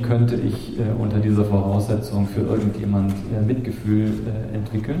 denn wie könnte ich unter dieser Voraussetzung für irgendjemand Mitgefühl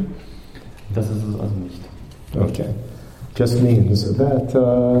entwickeln? Das ist es also nicht. Okay. Just means that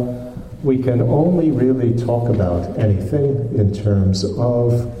we can only really talk about anything in terms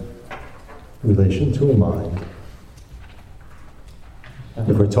of relation to a mind.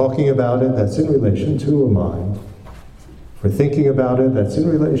 If we're talking about it, that's in relation to a mind. If we're thinking about it, that's in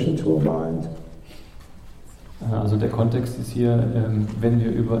relation to a mind. Also der Kontext ist hier, wenn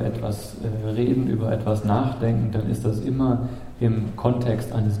wir über etwas reden, über etwas nachdenken, dann ist das immer im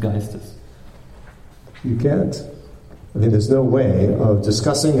Kontext eines Geistes. You can't. I mean, there's no way of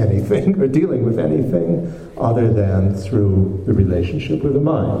discussing anything or dealing with anything other than through the relationship with the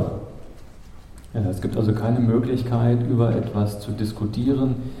mind. Ja, es gibt also keine Möglichkeit, über etwas zu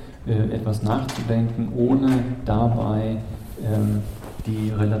diskutieren, etwas nachzudenken, ohne dabei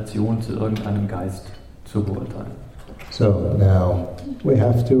die Relation zu irgendeinem Geist zu beurteilen. So now we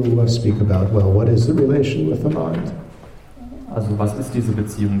have to speak about, well, what is the relation with the mind? Also was ist diese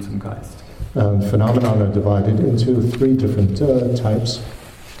Beziehung zum Geist? Phenomena are divided into 3 different types.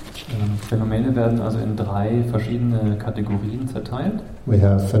 Phänomene werden also in 3 verschiedene Kategorien zerteilt. We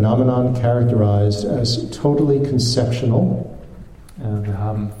have phenomenon characterized as totally conceptual. Wir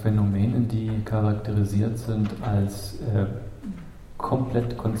haben Phänomene, die charakterisiert sind als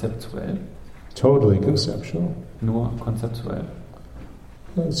komplett konzeptuell. Totally conceptual. Nur konzeptuell.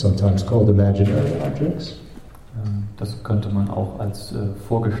 Sometimes called imaginary objects. Das könnte man auch als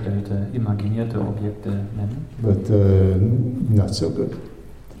vorgestellte, imaginierte Objekte nennen. But not so good.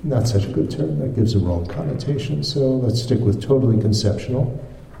 Not such a good term. That gives a wrong connotation. So let's stick with totally conceptual.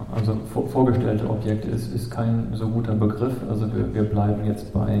 Also vorgestellte Objekte ist kein so guter Begriff. Also wir bleiben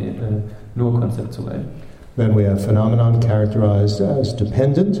jetzt bei nur konzeptuell. Then we have phenomenon characterized as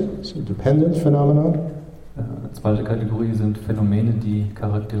dependent. So dependent phenomenon. Zweite Kategorie sind Phänomene, die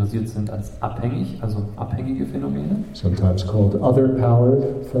charakterisiert sind als abhängig, also abhängige Phänomene. Sometimes called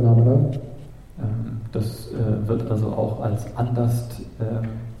other-powered phenomena. Das wird also auch als anders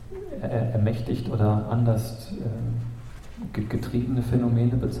ermächtigt oder anders getriebene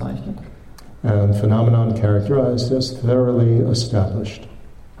Phänomene bezeichnet. And phenomenon characterized as thoroughly established.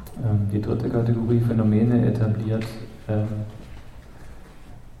 Die dritte Kategorie, Phänomene etabliert,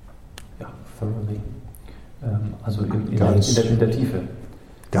 thoroughly, also in der Tiefe.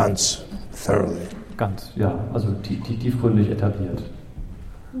 Ganz, thoroughly. Ganz, ja, also tiefgründig etabliert.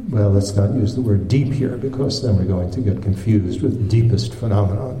 Well, let's not use the word deep here, because then we're going to get confused with deepest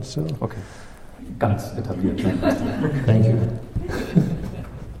phenomenon. So. Okay, ganz etabliert. Thank you.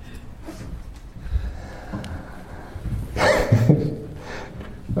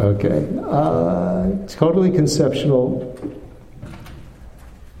 Okay, totally conceptual.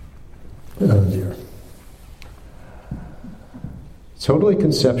 Oh dear. Totally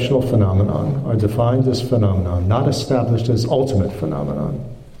conceptual phenomenon are defined as phenomenon, not established as ultimate phenomenon.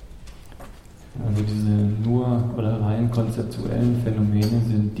 Also diese nur oder rein konzeptuellen Phänomene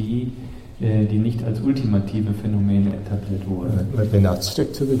sind die, die nicht als ultimative Phänomene etabliert wurden. Let me not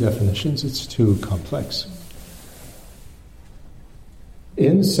stick to the definitions, it's too complex.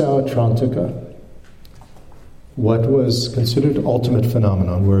 In Sautrantika, what was considered ultimate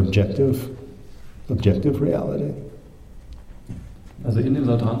phenomenon were objective reality. Also in dem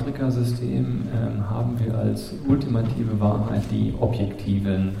Sautrantika-System haben wir als ultimative Wahrheit die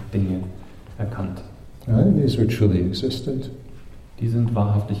objektiven Dinge erkannt. These are truly existent. Die sind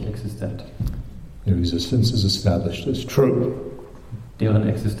wahrhaftig existent. Their existence is established as true. Deren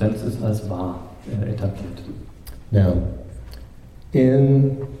Existenz ist als wahr etabliert. Now,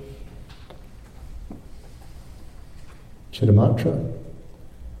 in Chittamatra,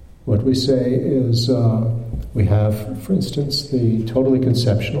 what we say is we have, for instance, the totally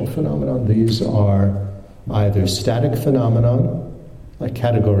conceptual phenomenon. These are either static phenomenon, like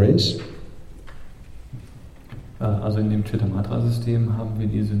categories. Also in dem Chittamatra-System haben wir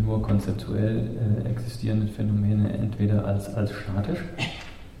diese nur konzeptuell existierenden Phänomene entweder als statisch.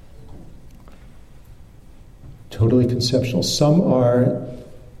 Totally conceptual. Some are,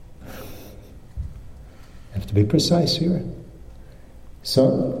 I have to be precise here.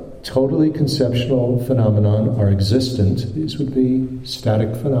 Some totally conceptual phenomenon are existent. These would be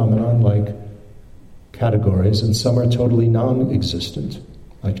static phenomenon like categories, and some are totally non-existent,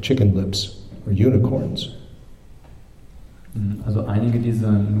 like chicken lips or unicorns. Also einige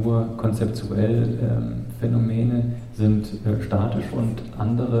dieser nur konzeptuell Phänomene sind statisch und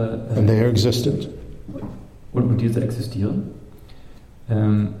andere and they are existent. Und diese existieren.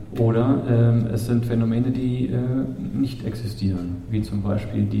 Oder es sind Phänomene, die nicht existieren, wie zum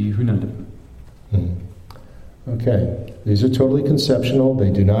Beispiel die Hühnerlippen. Okay, these are totally conceptual.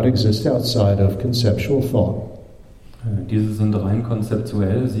 They do not exist outside of conceptual thought. Diese sind rein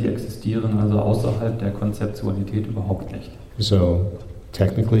konzeptuell, sie existieren also außerhalb der Konzeptualität überhaupt nicht. So,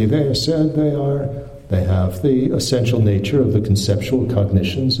 technically they are said they have the essential nature of the conceptual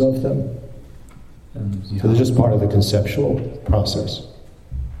cognitions of them. So they're just part of the conceptual process.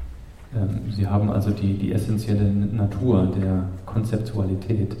 Sie haben also die essentielle Natur der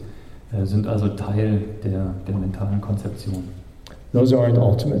Konzeptualität, sind also Teil der mentalen Konzeption. Those aren't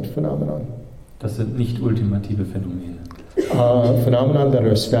ultimate phenomenon. Das sind nicht ultimative Phänomene. Phenomenon that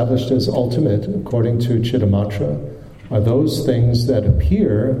are established as ultimate, according to Chittamatra, are those things that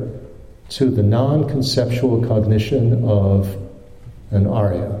appear to the non-conceptual cognition of an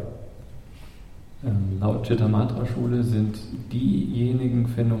Arya. Laut Chittamatra-Schule sind diejenigen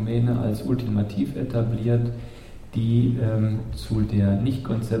Phänomene als ultimativ etabliert, die zu der nicht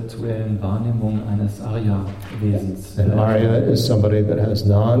konzeptuellen Wahrnehmung eines Arya-Wesens. An Arya is somebody that has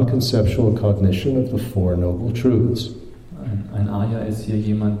non-conceptual cognition of the Four Noble Truths. Ein Arya ist hier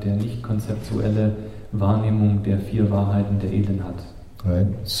jemand, der nicht konzeptuelle Wahrnehmung der 4 Wahrheiten der Edlen hat. Right?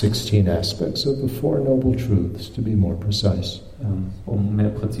 16 aspects of the Four Noble Truths, to be more precise. Um mehr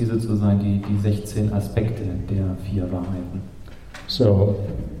präzise zu sein, die 16 Aspekte der 4 Wahrheiten. So,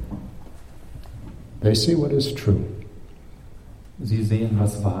 they see what is true. Sie sehen,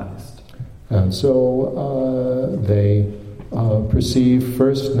 was wahr ist. And so they perceive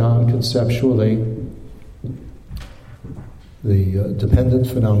first non-conceptually the dependent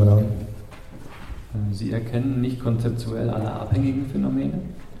phenomenon. Sie erkennen nicht konzeptuell alle abhängigen Phänomene.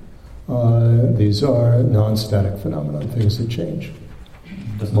 These are non-static phenomena, things that change,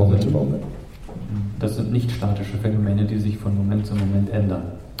 moment to moment. Das sind nicht statische Phänomene, die sich von Moment zu Moment ändern.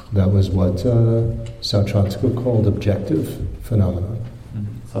 That was what Sautrantika called objective phenomena.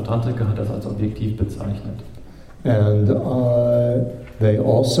 Sautrantiker hat das als objektiv bezeichnet. And they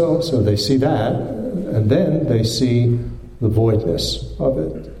also, so they see that, and then they see the voidness of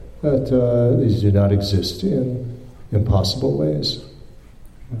it, that these do not exist in impossible ways.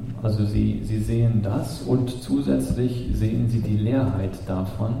 Also sie sehen das und zusätzlich sehen sie die Leerheit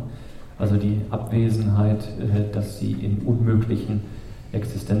davon, also die Abwesenheit, dass sie in unmöglichen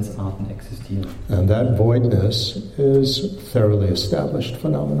Existenzarten existieren. And that voidness is thoroughly established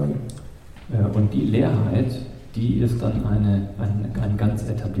phenomenon. Und die Leerheit, die ist dann ein ganz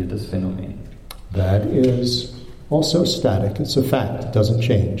etabliertes Phänomen. That is also static. It's a fact. It doesn't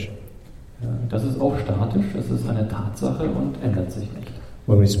change. Das ist auch statisch, es ist eine Tatsache und ändert sich nicht.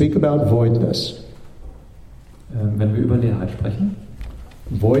 When we speak about voidness, wenn wir über Leerheit sprechen,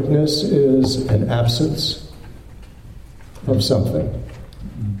 voidness is an absence of something.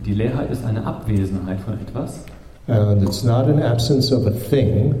 Die Leerheit ist eine Abwesenheit von etwas. And it's not an absence of a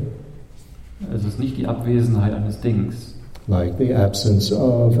thing, Es ist nicht die Abwesenheit eines Dings. like the absence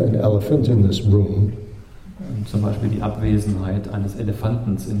of an elephant in this room. Zum Beispiel die Abwesenheit eines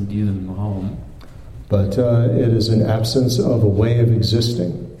Elefantens in diesem Raum. But it is an absence of a way of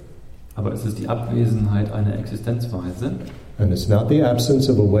existing. Aber es ist die Abwesenheit einer Existenzweise. And it's not the absence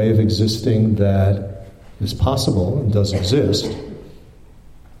of a way of existing that is possible and does exist.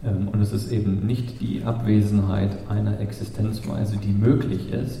 Und es ist eben nicht die Abwesenheit einer Existenzweise, die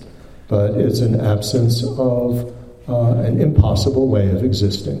möglich ist. But it's an absence of an impossible way of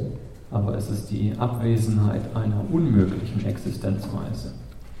existing. Aber es ist die Abwesenheit einer unmöglichen Existenzweise.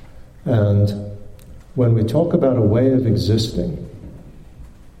 And when we talk about a way of existing,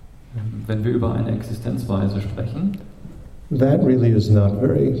 wenn wir über eine Existenzweise sprechen, that really is not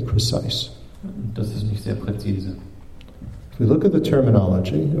very precise. das ist nicht sehr präzise. If we look at the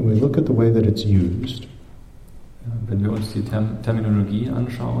terminology and we look at the way that it's used, wenn wir uns die Terminologie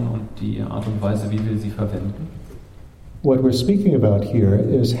anschauen und die Art und Weise, wie wir sie verwenden, what we're speaking about here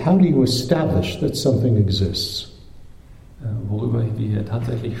is how do you establish that something exists? Worüber wir hier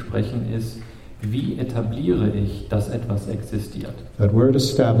tatsächlich sprechen, ist, wie etabliere ich, dass etwas existiert? That word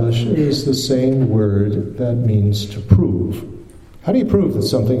establish is the same word that means to prove. How do you prove that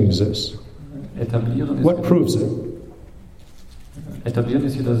something exists? Etablieren ist, What proves it? Etablieren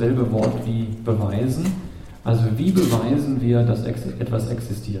ist hier dasselbe Wort wie beweisen. Also wie beweisen wir, dass etwas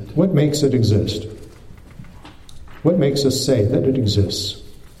existiert? What makes it exist? What makes us say that it exists?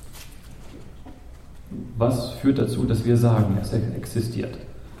 Was führt dazu, dass wir sagen, es existiert?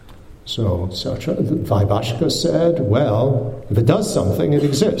 So Vaibhashika said, well, if it does something, it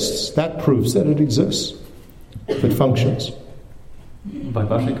exists. That proves that it exists. If it functions.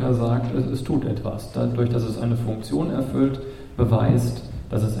 Vaibhashika sagt, es tut etwas. Dadurch, dass es eine Funktion erfüllt, beweist,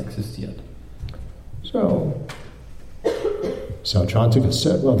 dass es existiert. So Sautrantika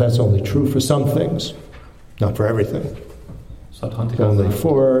said, well, that's only true for some things, not for everything. Only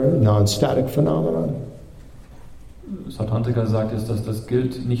for non-static phenomenon. Sautrantika sagt, dass das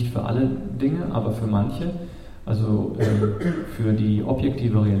gilt nicht für alle Dinge, aber für manche. Also für die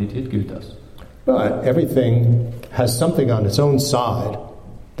objektive Realität gilt das. But everything has something on its own side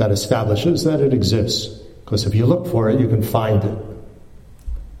that establishes that it exists. Because if you look for it, you can find it.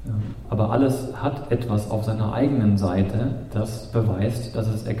 Aber alles hat etwas auf seiner eigenen Seite, das beweist, dass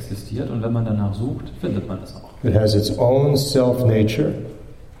es existiert. Und wenn man danach sucht, findet man es auch. It has its own self-nature,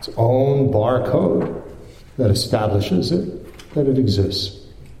 its own barcode that establishes it, that it exists.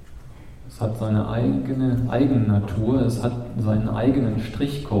 Es hat seine eigene Eigennatur, es hat seinen eigenen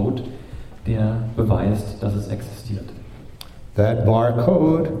Strichcode, der beweist, dass es existiert. That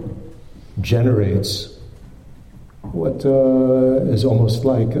barcode generates what is almost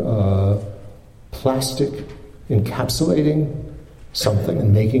like plastic encapsulating something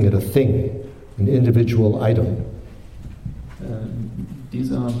and making it a thing, an individual item.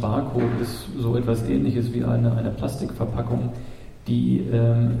 Dieser Barcode ist so etwas Ähnliches wie eine Plastikverpackung, die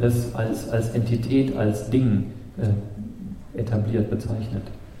es als Entität, als Ding etabliert, bezeichnet.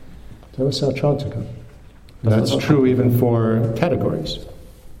 That was Sautrantika. That's true even for categories.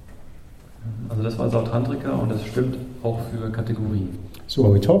 Also das war Sautrantika und das stimmt auch für Kategorien. So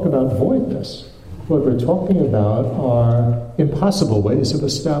when we talk about voidness, what we're talking about are impossible ways of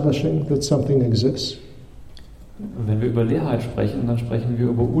establishing that something exists. Wenn wir über Leerheit sprechen, dann sprechen wir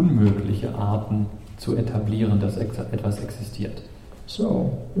über unmögliche Arten zu etablieren, dass etwas existiert. So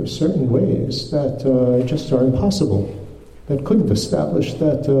there are certain ways that just are impossible, that couldn't establish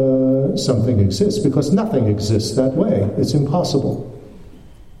that something exists, because nothing exists that way. It's impossible.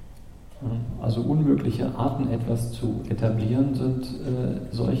 Also unmögliche Arten, etwas zu etablieren, sind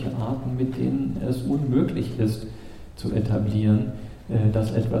solche Arten, mit denen es unmöglich ist zu etablieren,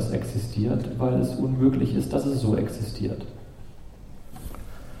 dass etwas existiert, weil es unmöglich ist, dass es so existiert.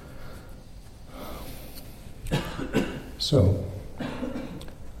 So,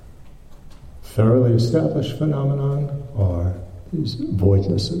 thoroughly established phenomenon are these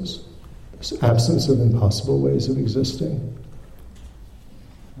voidnesses, this absence of impossible ways of existing.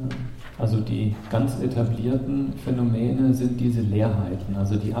 Also die ganz etablierten Phänomene sind diese Leerheiten,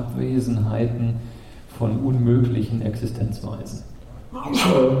 also die Abwesenheiten von unmöglichen Existenzweisen.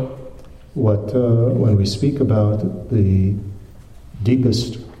 So, when we speak about the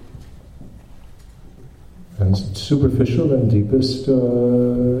deepest and superficial and deepest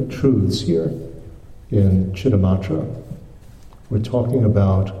truths here in Chittamatra, we're talking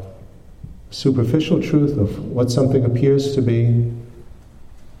about superficial truth of what something appears to be,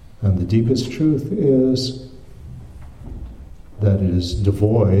 and the deepest truth is that it is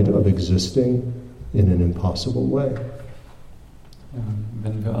devoid of existing in an impossible way.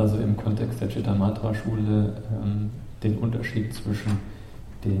 Wenn wir also im Kontext der Chittamatra-Schule den Unterschied zwischen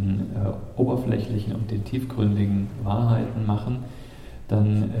den oberflächlichen und den tiefgründigen Wahrheiten machen,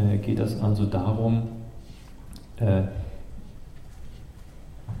 dann geht es also darum,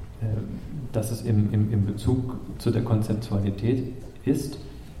 dass es im Bezug zu der Konzeptualität ist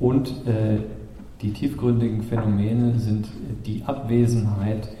und die tiefgründigen Phänomene sind die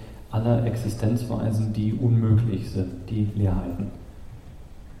Abwesenheit aller Existenzweisen, die unmöglich sind, die Leerheiten.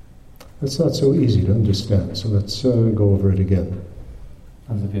 That's not so easy to understand, so let's go over it again.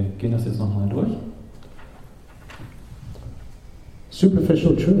 Also wir gehen das jetzt nochmal durch.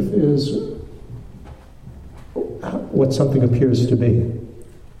 Superficial truth is what something appears to be.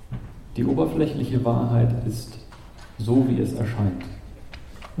 Die oberflächliche Wahrheit ist so, wie es erscheint.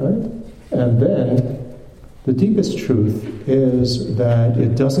 Right? And then the deepest truth is that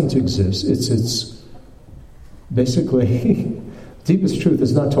it doesn't exist. It's basically deepest truth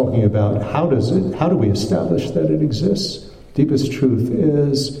is not talking about how do we establish that it exists. Deepest truth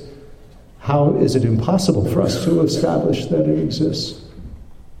is how is it impossible for us to establish that it exists.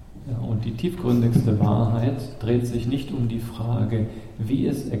 Ja, und die tiefgründigste Wahrheit dreht sich nicht um die Frage, wie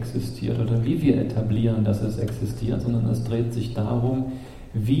es existiert oder wie wir etablieren, dass es existiert, sondern es dreht sich darum,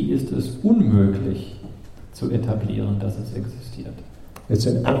 wie ist es unmöglich zu etablieren, dass es existiert. It's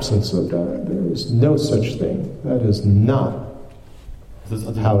an absence of that. There is no such thing. That is not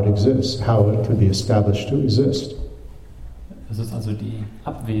how it exists, how it could be established to exist. Es ist also die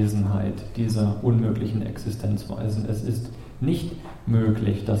Abwesenheit dieser unmöglichen Existenzweisen. Es ist nicht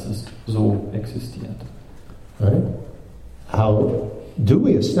möglich, dass es so existiert. Right? How do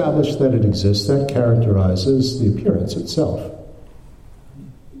we establish that it exists? That characterizes the appearance itself.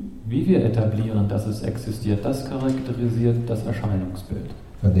 Wie wir etablieren, dass es existiert, das charakterisiert das Erscheinungsbild.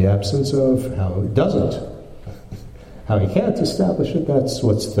 And the absence of how it doesn't. How you can't establish it, that's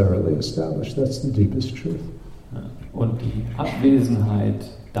what's thoroughly established. That's the deepest truth. Und die Abwesenheit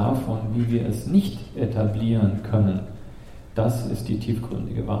davon, wie wir es nicht etablieren können, das ist die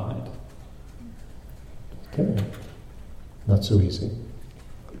tiefgründige Wahrheit. Okay. Not so easy.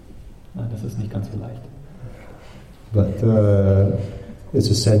 Das ist nicht ganz so leicht. But it's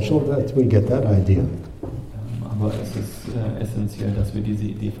essential that we get that idea. Aber es ist essentiell, dass wir diese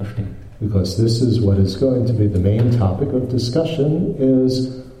Idee verstehen. Because this is what is going to be the main topic of discussion,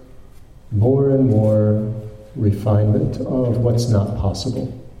 is more and more refinement of what's not possible.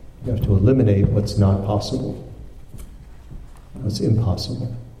 You have to eliminate what's not possible, what's impossible.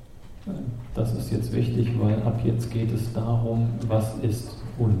 Das ist jetzt wichtig, weil ab jetzt geht es darum, was ist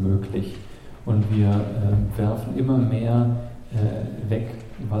unmöglich. Und wir werfen immer mehr weg,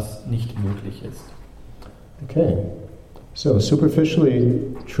 was nicht möglich ist. Okay, so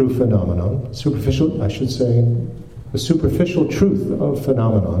superficially true phenomenon, superficial, I should say, the superficial truth of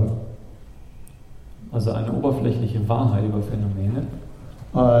phenomenon. Also eine oberflächliche Wahrheit über Phänomene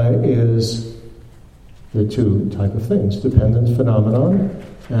is the two type of things, dependent phenomenon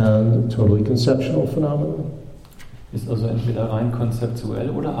and totally conceptual phenomenon. Ist also entweder rein konzeptuell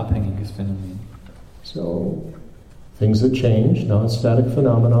oder abhängiges Phänomen. So, things that change, non-static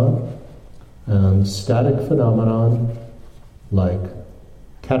phenomenon, and static phenomenon like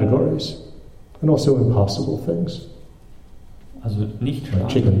categories, and also impossible things, also nicht like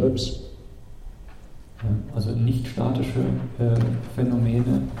chicken lips. Also nicht statische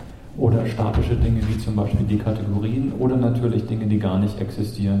Phänomene oder statische Dinge wie zum Beispiel die Kategorien oder natürlich Dinge, die gar nicht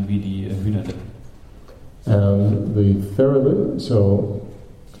existieren, wie die Hühnerlippen. And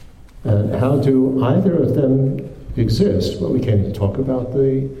and how do either of them exist? Well, we can't even talk about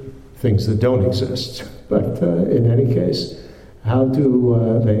the things that don't exist. But in any case, how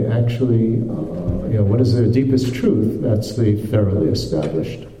do they actually, what is their deepest truth? That's the thoroughly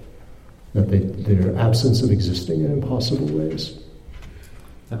established, that their absence of existing in impossible ways.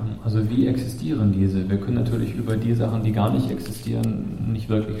 Also wie existieren diese? Wir können natürlich über die Sachen, die gar nicht existieren, nicht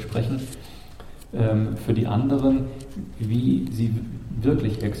wirklich sprechen. Für die anderen, wie sie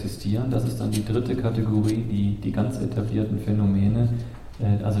wirklich existieren, das ist dann die dritte Kategorie, die ganz etablierten Phänomene,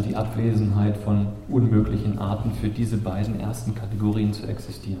 also die Abwesenheit von unmöglichen Arten für diese beiden ersten Kategorien zu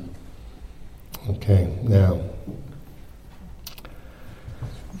existieren. Okay, now.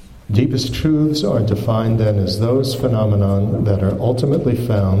 Deepest truths are defined then as those phenomena that are ultimately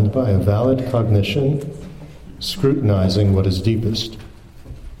found by a valid cognition, scrutinizing what is deepest.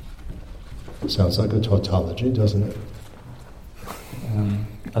 Sounds like a tautology, doesn't it?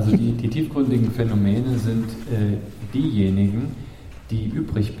 Also die tiefgründigen Phänomene sind diejenigen, die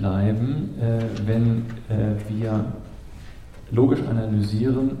übrig bleiben, wenn wir logisch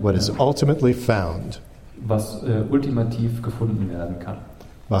analysieren, what is ultimately found was ultimativ gefunden werden kann.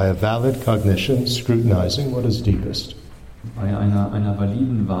 by a valid cognition, scrutinizing what is deepest. Bei einer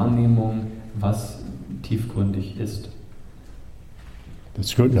validen Wahrnehmung, was tiefgründig ist. That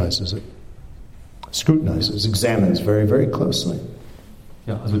scrutinizes it. Scrutinizes, examines very, very closely.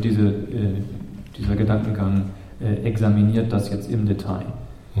 Ja, also dieser Gedankengang examiniert das jetzt im Detail.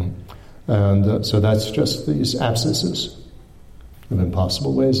 And so that's just these absences of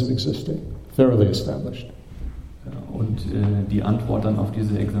impossible ways of existing, thoroughly established. Und die Antwort dann auf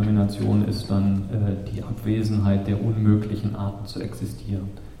diese Examination ist dann die Abwesenheit der unmöglichen Arten zu existieren.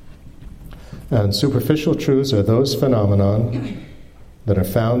 And superficial truths are those phenomena that are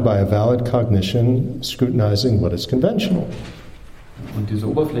found by a valid cognition, scrutinizing what is conventional. Und diese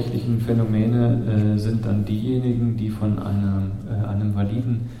oberflächlichen Phänomene sind dann diejenigen, die von einem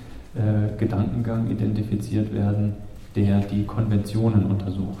validen Gedankengang identifiziert werden, der die Konventionen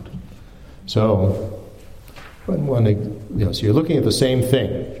untersucht. So, so you're looking at the same thing,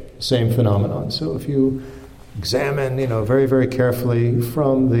 same phenomenon. So if you examine, very, very carefully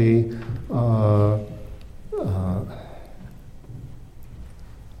from the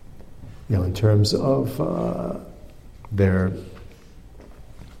in terms of their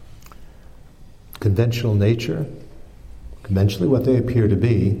conventional nature, conventionally what they appear to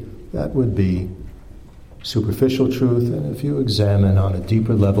be, that would be superficial truth. And if you examine on a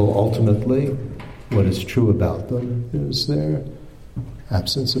deeper level, ultimately, what is true about them is their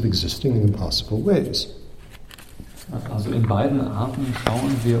absence of existing in impossible ways. Also in beiden Arten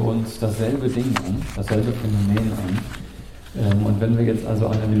schauen wir uns dasselbe Ding an, dasselbe Phänomen an. Und wenn wir jetzt also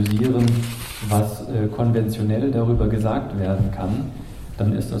analysieren, was konventionell darüber gesagt werden kann,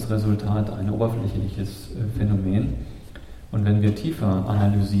 dann ist das Resultat ein oberflächliches Phänomen. Und wenn wir tiefer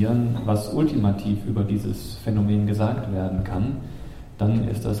analysieren, was ultimativ über dieses Phänomen gesagt werden kann, dann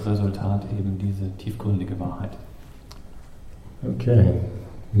ist das Resultat eben diese tiefgründige Wahrheit. Okay,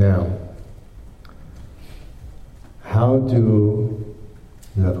 now, how do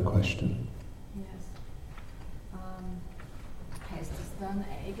you have a question? Yes. Heißt es dann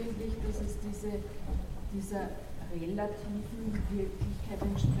eigentlich, dass es dieser relativen Wirklichkeit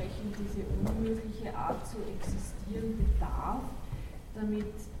entsprechend diese unmögliche Art zu existieren bedarf,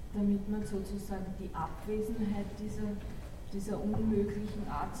 damit man sozusagen die Abwesenheit dieser unmöglichen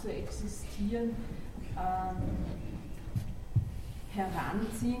Art zu existieren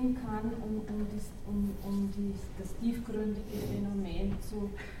heranziehen kann, um das tiefgründige Phänomen zu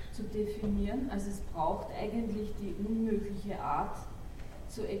definieren. Also es braucht eigentlich die unmögliche Art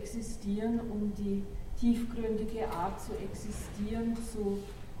zu existieren, um die tiefgründige Art zu existieren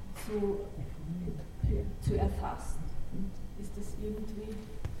zu erfassen. Ist das irgendwie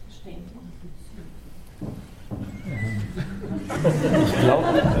verständlich? Ich glaube,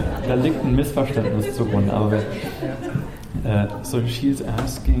 da liegt ein Missverständnis zugrunde. Aber so she's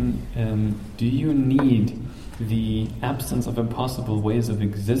asking, do you need the absence of impossible ways of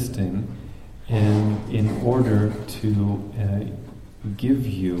existing in order to give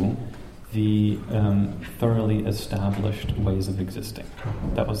you the thoroughly established ways of existing?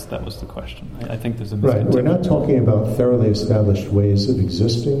 That was the question. I think there's a right. We're not talking about thoroughly established ways of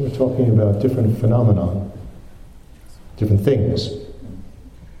existing. We're talking about different phenomena, different things,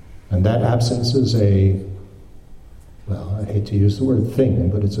 and that absence is I hate to use the word thing,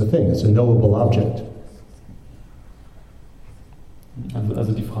 but it's a thing. It's a knowable object.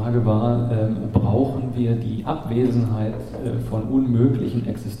 Also die Frage war, brauchen wir die Abwesenheit von unmöglichen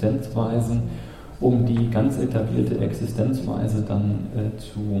Existenzweisen, um die ganz etablierte Existenzweise dann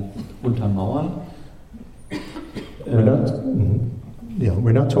zu untermauern?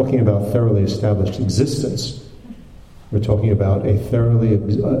 We're not talking about thoroughly established existence. We're talking about a thoroughly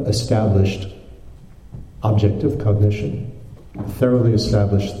established object of cognition, thoroughly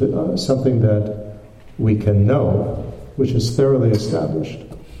established, something that we can know, which is thoroughly established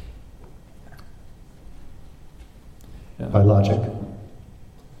by logic.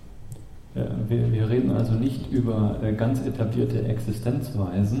 Wir reden also nicht über ganz etablierte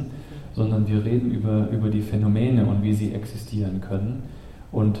Existenzweisen, sondern wir reden über die Phänomene und wie sie existieren können.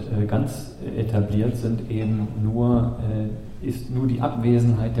 Und ganz etabliert ist nur die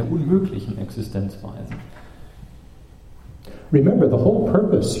Abwesenheit der unmöglichen Existenzweisen. Remember the whole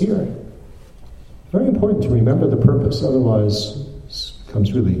purpose here. Very important to remember the purpose, otherwise it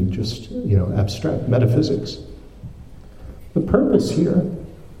becomes really just, abstract metaphysics. The purpose here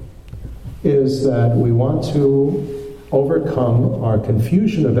is that we want to overcome our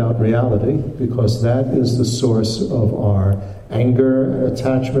confusion about reality, because that is the source of our anger and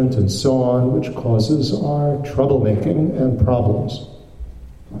attachment and so on, which causes our troublemaking and problems.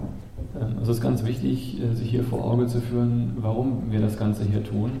 Es ist ganz wichtig, sich hier vor Augen zu führen, warum wir das Ganze hier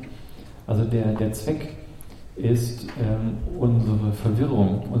tun. Also der Zweck ist, unsere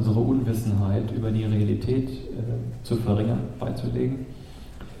Verwirrung, unsere Unwissenheit über die Realität zu verringern, beizulegen.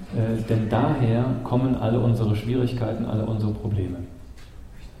 Denn daher kommen alle unsere Schwierigkeiten, alle unsere Probleme.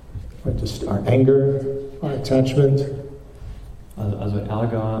 Just our anger, our attachment. Also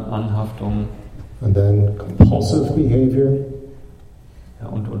Ärger, Anhaftung. And then compulsive behavior. Ja,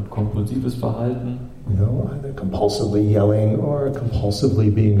 und kompulsives Verhalten. Either compulsively yelling or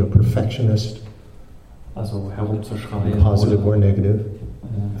compulsively being a perfectionist. Also herumzuschreien. Positive or negative.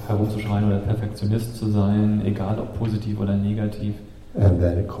 Herumzuschreien oder Perfektionist zu sein, egal ob positiv oder negativ. And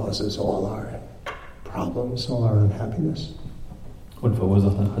then it causes all our problems, all our unhappiness. Und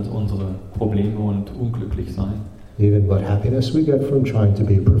verursacht dann also unsere Probleme und Unglücklichsein. Even what happiness we get from trying to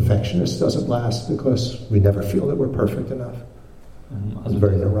be a perfectionist doesn't last, because we never feel that we're perfect enough. Also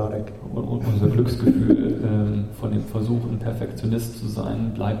very neurotic. Unser Glücksgefühl von dem Versuch, ein Perfektionist zu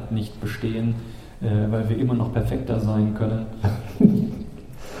sein, bleibt nicht bestehen, weil wir immer noch perfekter sein können.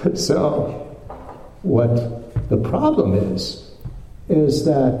 So, what the problem is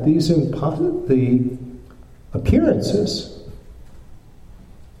that the appearances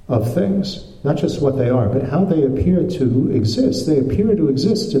of things, not just what they are, but how they appear to exist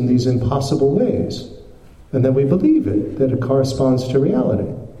in these impossible ways. And then we believe it, that it corresponds to reality.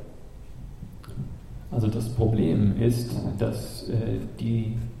 Also das Problem ist, dass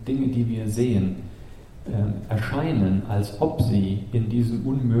die Dinge, die wir sehen, erscheinen, als ob sie in diesen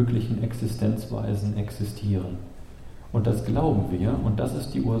unmöglichen Existenzweisen existieren. Und das glauben wir, und das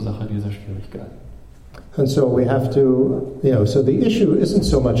ist die Ursache dieser Schwierigkeiten. And so we have to, so the issue isn't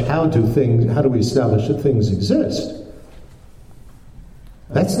so much how do we establish that things exist.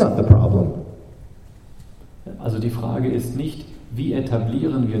 That's not the problem. Also die Frage ist nicht, wie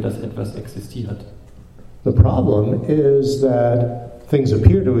etablieren wir, dass etwas existiert. The problem is that things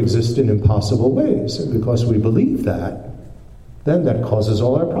appear to exist in impossible ways, and because we believe that, then that causes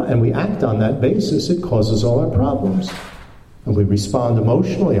all our problems. And we act on that basis, it causes all our problems. And we respond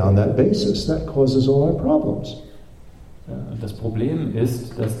emotionally on that basis, that causes all our problems. Das Problem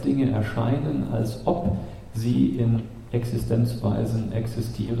ist, dass Dinge erscheinen, als ob sie in Existenzweisen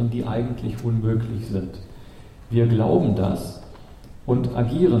existieren, die eigentlich unmöglich sind. Wir glauben das und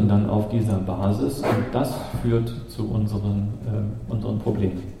agieren dann auf dieser Basis, und das führt zu unseren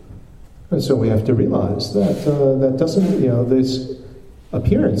Problemen. And so we have to realize that that doesn't, this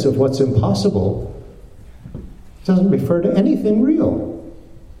appearance of what's impossible doesn't refer to anything real.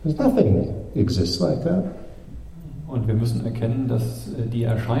 There's nothing exists like that. Und wir müssen erkennen, dass die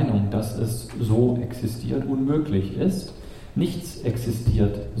Erscheinung, dass es so existiert, unmöglich ist. Nichts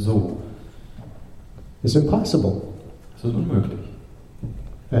existiert so. It's impossible. Es ist unmöglich.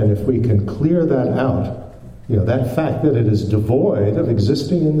 And if we can clear that out, that fact that it is devoid of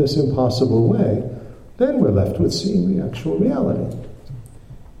existing in this impossible way, then we're left with seeing the actual reality.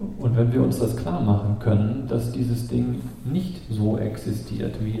 Und wenn wir uns das klar machen können, dass dieses Ding nicht so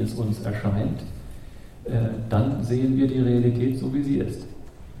existiert, wie es uns erscheint, dann sehen wir die Realität so, wie sie ist.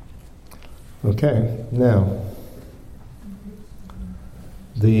 Okay, now,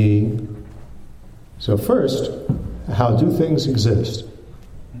 so first, how do things exist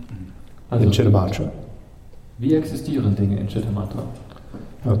in Chittamatra? Wie existieren Dinge in Chittamatra?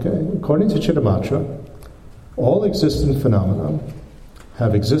 Okay, according to Chittamatra, all existent phenomena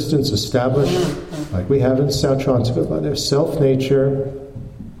have existence established, like we have in Sautrantika, by their self-nature,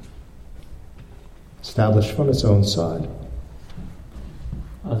 established from its own side.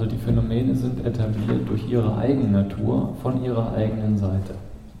 Also die Phänomene sind etabliert durch ihre eigene Natur, von ihrer eigenen Seite.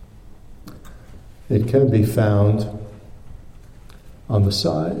 It can be found on the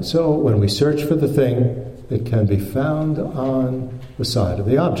side. So when we search for the thing, it can be found on the side of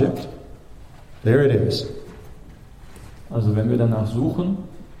the object. There it is. Also wenn wir danach suchen,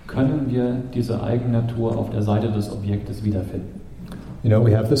 können wir diese Eigennatur auf der Seite des Objektes wiederfinden. You know,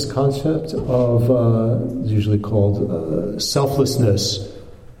 we have this concept of, usually called selflessness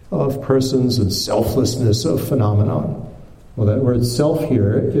of persons and selflessness of phenomenon. Well, that word self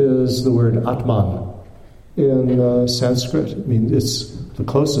here is the word Atman in Sanskrit. I mean, it's the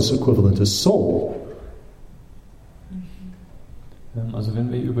closest equivalent to soul. Also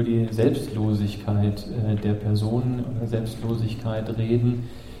wenn wir über die Selbstlosigkeit der Person oder Selbstlosigkeit reden,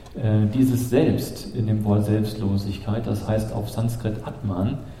 dieses Selbst in dem Wort Selbstlosigkeit, das heißt auf Sanskrit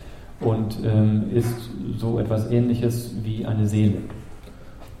Atman und ist so etwas Ähnliches wie eine Seele.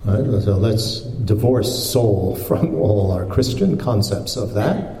 Right, so let's divorce soul from all our Christian concepts of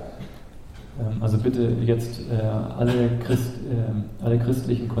that. Also bitte jetzt alle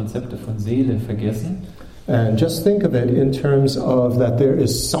christlichen Konzepte von Seele vergessen. And just think of it in terms of that there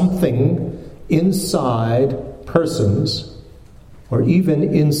is something inside persons or even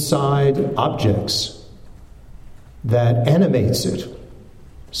inside objects that animates it.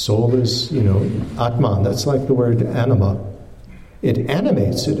 Soul is, you know, Atman, that's like the word anima. It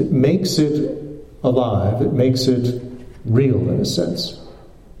animates it, it makes it alive, it makes it real in a sense.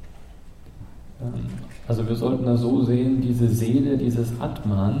 Also wir sollten das so sehen, diese Seele, dieses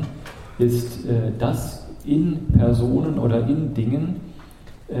Atman ist das in Personen oder in Dingen,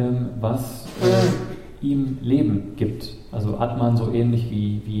 was ihm Leben gibt. Also Atman so ähnlich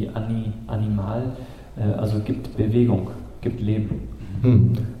wie Animal, also gibt Bewegung, gibt Leben.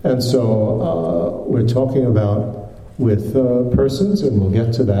 And so we're talking about with persons, and we'll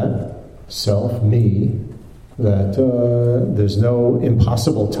get to that, self, me, that there's no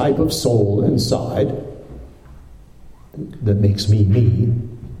impossible type of soul inside that makes me me.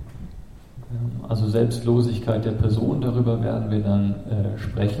 Also Selbstlosigkeit der Person, darüber werden wir dann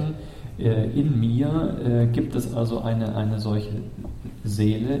sprechen. In mir gibt es also eine solche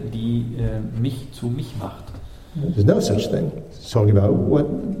Seele, die mich zu mich macht. There's no such thing. It's talking about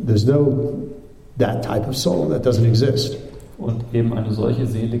there's no that type of soul that doesn't exist. Und eben eine solche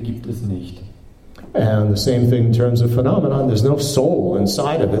Seele gibt es nicht. And the same thing in terms of phenomenon. There's no soul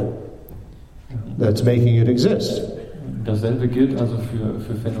inside of it that's making it exist. Dasselbe gilt also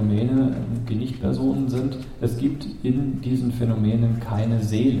für Phänomene, die nicht Personen sind. Es gibt in diesen Phänomenen keine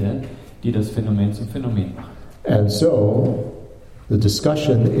Seele, die das Phänomen zum Phänomen macht. And so the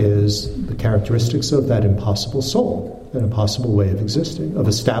discussion is the characteristics of that impossible soul, an impossible way of existing, of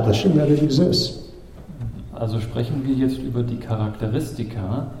establishing that it exists. Also sprechen wir jetzt über die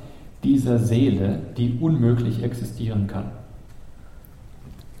Charakteristika dieser Seele, die unmöglich existieren kann.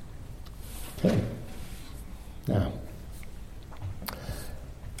 Okay. Now,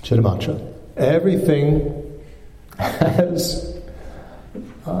 Chittamantra. Everything has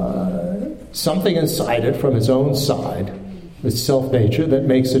something inside it from its own side, its self-nature, that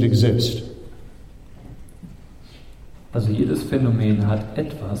makes it exist. Also jedes Phänomen hat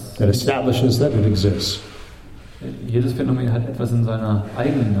etwas, that establishes that it exists. Jedes Phänomen hat etwas in seiner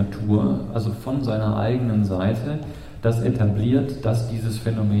eigenen Natur, also von seiner eigenen Seite, das etabliert, dass dieses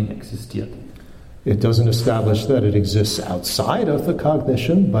Phänomen existiert. It doesn't establish that it exists outside of the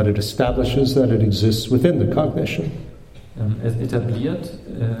cognition, but it establishes that it exists within the cognition. Es etabliert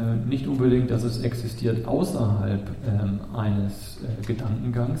nicht unbedingt, dass es existiert außerhalb eines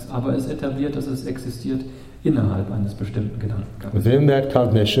Gedankengangs, aber es etabliert, dass es existiert innerhalb eines bestimmten Gedankengangs. Within that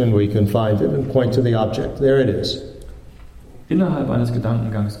cognition we can find it and point to the object. There it is. Innerhalb eines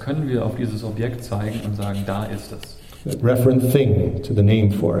Gedankengangs können wir auf dieses Objekt zeigen und sagen, da ist es. That referent thing to the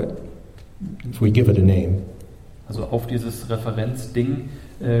name for it, if we give it a name. Also auf dieses Referenzding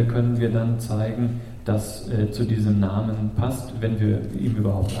können wir dann zeigen, das zu diesem Namen passt, wenn wir ihm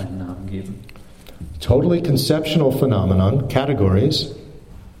überhaupt einen Namen geben. Totally conceptual phenomenon, categories,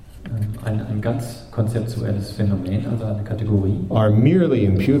 ein ganz konzeptuelles Phänomen, also eine Kategorie, are merely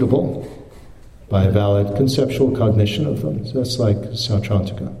imputable by a valid conceptual cognition of them. So that's like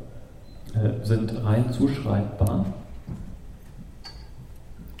Sautrantika. Sind rein zuschreibbar.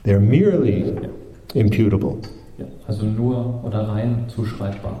 They're merely imputable. Ja, also nur oder rein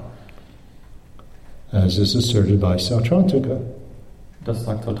zuschreibbar. As is asserted by Sautrantika. Das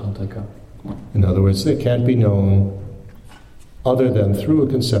sagt Sautrantika. In other words, they can't be known other than through a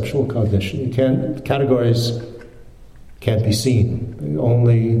conceptual cognition. Categories can't be seen,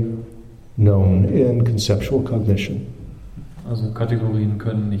 only known in conceptual cognition. Also Kategorien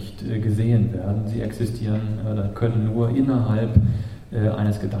können nicht gesehen werden, sie existieren oder können nur innerhalb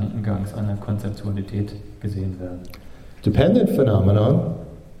eines Gedankengangs, einer Konzeptualität gesehen werden. Dependent phenomenon,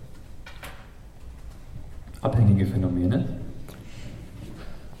 abhängige Phänomene,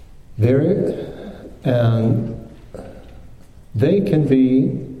 they can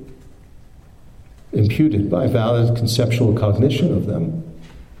be imputed by valid conceptual cognition of them.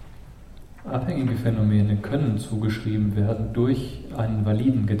 abhängige Phänomene können zugeschrieben werden durch einen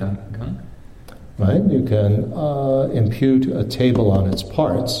validen Gedankengang. Right? You can impute a table on its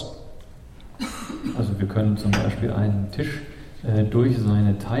parts. Also wir können zum Beispiel einen Tisch durch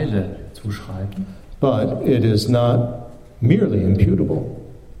seine Teile zuschreiben. But it is not merely imputable.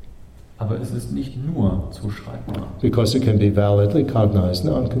 Aber es ist nicht nur zuschreibbar. Because it can be validly cognized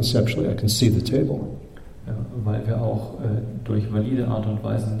non-conceptually. I can see the table. Ja, weil wir auch durch valide Art und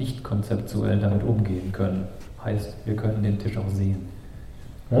Weise nicht konzeptuell damit umgehen können. Heißt, wir können den Tisch auch sehen.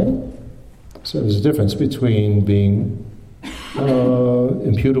 Right? So there's a difference between being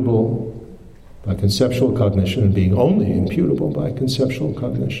imputable by conceptual cognition and being only imputable by conceptual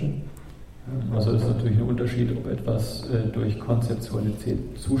cognition. Also es ist natürlich ein Unterschied, ob etwas durch Konzeptualität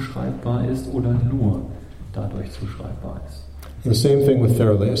zuschreibbar ist oder nur dadurch zuschreibbar ist. The same thing with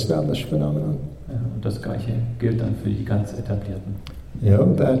thoroughly established phenomenon. Ja, und das Gleiche gilt dann für die ganz etablierten. You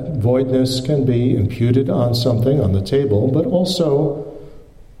know, that voidness can be imputed on something on the table, but also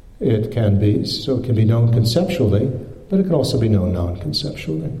it can be known conceptually, but it can also be known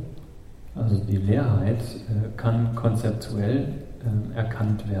non-conceptually. Also die Leerheit kann konzeptuell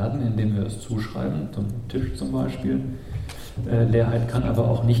erkannt werden, indem wir es zuschreiben, zum Tisch zum Beispiel. Leerheit kann aber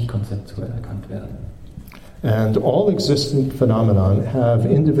auch nicht konzeptuell erkannt werden. And all existent phenomenon have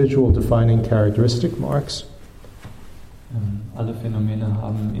individual defining characteristic marks. Alle Phänomene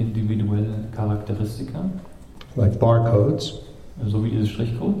haben individuelle Charakteristika. Like barcodes. So wie diese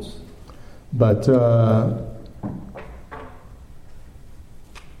Strichcodes. But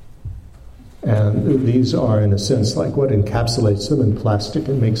and these are, in a sense, like what encapsulates them in plastic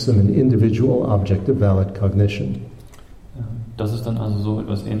and makes them an individual object of valid cognition. Das ist dann also so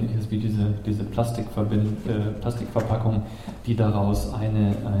etwas Ähnliches wie diese Plastikverpackung, die daraus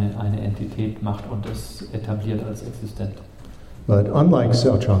eine Entität macht und es etabliert als existent. But unlike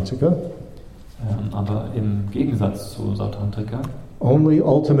Sautrantika, aber im Gegensatz zu Sautrantika, only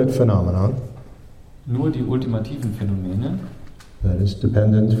ultimate phenomenon, nur die ultimativen Phänomene, that is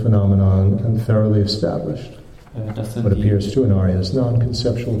dependent phenomenon and thoroughly established, what appears to an Arya as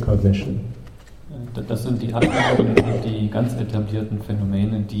non-conceptual cognition. Das sind die abhängigen und die ganz etablierten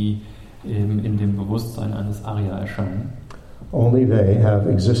Phänomene, die in dem Bewusstsein eines Arya erscheinen. Only they have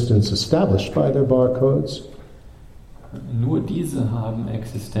existence established by their barcodes. Nur diese haben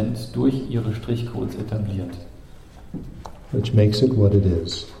Existenz durch ihre Strichcodes etabliert. Which makes it what it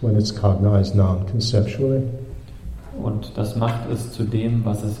is when it's cognized non-conceptually. Und das macht es zu dem,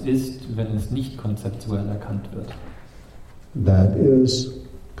 was es ist, wenn es nicht konzeptuell erkannt wird. That is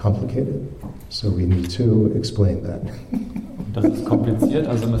complicated, so we need to explain that. Das ist kompliziert,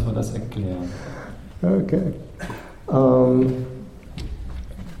 also müssen wir das erklären. Okay.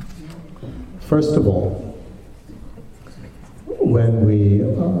 First of all, when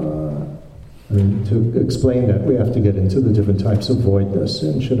to explain that, we have to get into the different types of voidness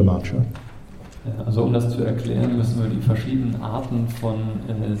in Chittamatra. Also um das zu erklären, müssen wir die verschiedenen Arten von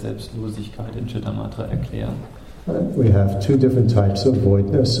Selbstlosigkeit in Chittamatra erklären. We have two different types of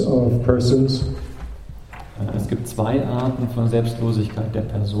voidness of persons. Es gibt zwei Arten von Selbstlosigkeit der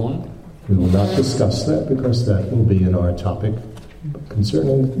Person. We will not discuss that because that will be in our topic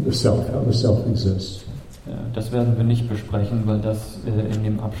concerning the self, how the self exists. Das werden wir nicht besprechen, weil das in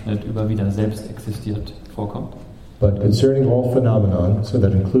dem Abschnitt über wie der Selbst existiert vorkommt. But concerning all phenomenon, so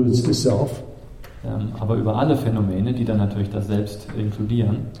that includes the self. Aber über alle Phänomene, die dann natürlich das Selbst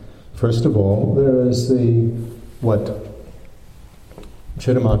inkludieren. First of all, there is what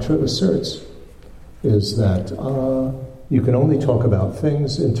Chittamatra asserts is that you can only talk about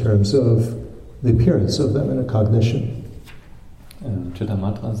things in terms of the appearance of them in a cognition.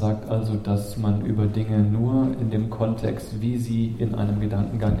 Chittamatra sagt also, dass man über Dinge nur in dem Kontext, wie sie in einem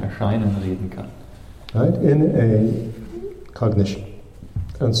Gedankengang erscheinen, reden kann. Right? In a cognition.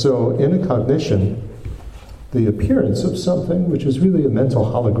 And so in a cognition, the appearance of something, which is really a mental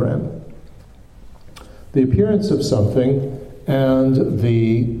hologram, the appearance of something and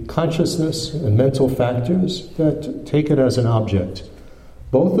the consciousness and mental factors that take it as an object,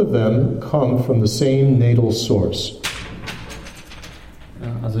 both of them come from the same natal source.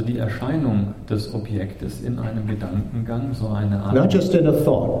 Also die Erscheinung des Objektes in einem Gedankengang, so eine Art... Not just in a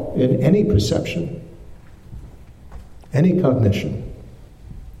thought, in any perception, any cognition,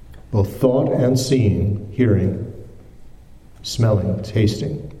 both thought and seeing, hearing, smelling,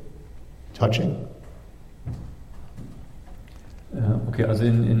 tasting, touching. Okay, also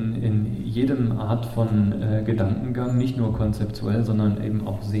in jedem Art von Gedankengang, nicht nur konzeptuell, sondern eben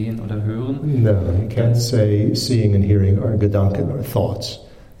auch sehen oder hören. No, you can't say seeing and hearing are Gedanken or thoughts.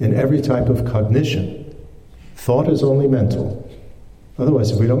 In every type of cognition, thought is only mental.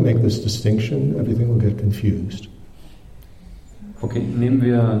 Otherwise, if we don't make this distinction, everything will get confused. Okay, nehmen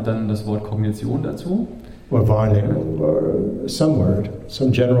wir dann das Wort Kognition dazu. Or Wahrnehmung, or some word,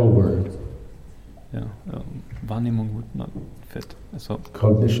 some general word. Ja, Wahrnehmung wird fit. So.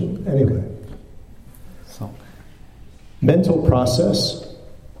 Cognition, anyway. So. Mental process,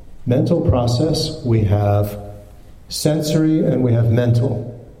 we have sensory and we have mental.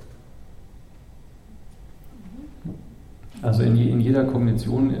 Also in jeder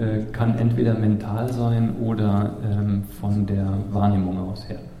Kognition kann entweder mental sein oder von der Wahrnehmung aus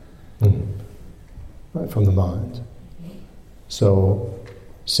her. Right, from the mind. So,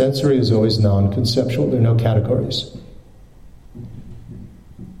 sensory is always non-conceptual, there are no categories.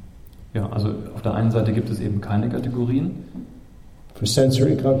 Ja, also auf der einen Seite gibt es eben keine Kategorien. For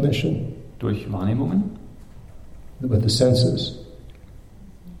sensory cognition. Durch Wahrnehmungen. But the senses.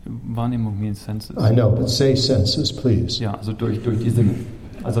 Wahrnehmung means senses. I know, but say senses, please. Ja, also durch die Sinne.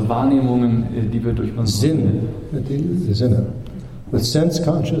 Also Wahrnehmungen, die wir durch unsere Sinn, the Sinne. With sense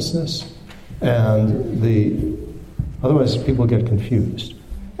consciousness and otherwise people get confused.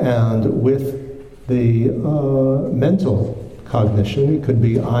 And with the mental cognition, it could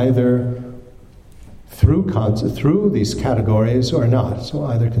be either through these categories or not. So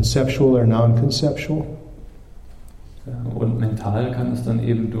either conceptual or non-conceptual. Und mental kann es dann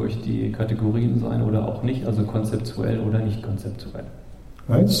eben durch die Kategorien sein oder auch nicht, also konzeptuell oder nicht konzeptuell.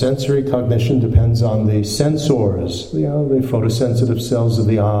 Right? Sensory cognition depends on the sensors, the photosensitive cells of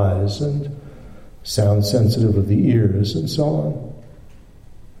the eyes and sound sensitive of the ears and so on,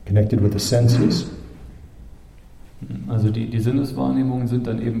 connected with the senses. Also die Sinneswahrnehmungen sind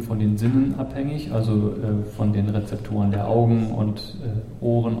dann eben von den Sinnen abhängig, also von den Rezeptoren der Augen und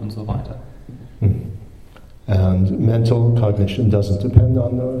Ohren und so weiter. And mental cognition doesn't depend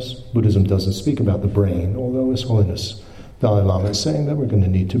on those. Buddhism doesn't speak about the brain, although His Holiness Dalai Lama is saying that we're going to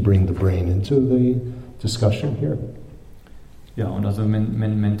need to bring the brain into the discussion here. Ja, und also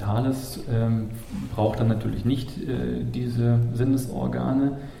Mentales braucht dann natürlich nicht diese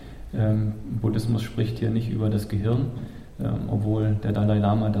Sinnesorgane. Buddhismus spricht hier nicht über das Gehirn, obwohl der Dalai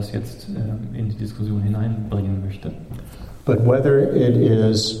Lama das jetzt in die Diskussion hineinbringen möchte. But whether it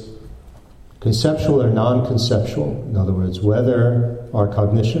is conceptual or non-conceptual, in other words, whether our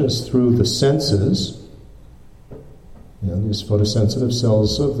cognition is through the senses, these photosensitive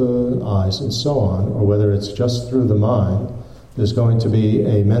cells of the eyes and so on, or whether it's just through the mind, there's going to be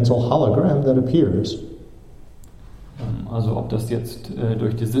a mental hologram that appears. Also ob das jetzt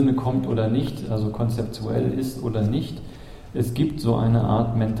durch die Sinne kommt oder nicht, also konzeptuell ist oder nicht, es gibt so eine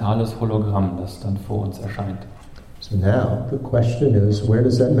Art mentales Hologramm, das dann vor uns erscheint. So now the question is, where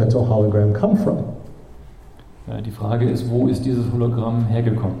does that mental hologram come from? Die Frage ist, wo ist dieses Hologramm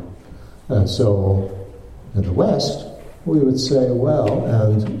hergekommen? And so in the West, we would say, well,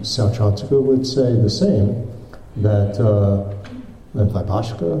 and Sautrantika would say the same, that and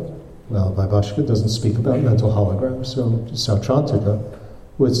Vaibhashika doesn't speak about mental holograms, so Sautrantika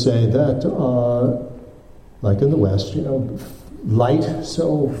would say that, like in the West, light,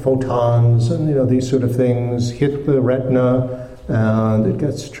 so photons and these sort of things hit the retina and it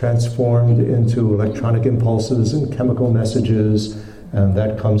gets transformed into electronic impulses and chemical messages, and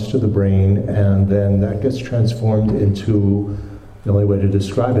that comes to the brain, and then that gets transformed into, the only way to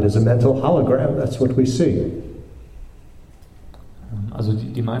describe it is a mental hologram. That's what we see. Also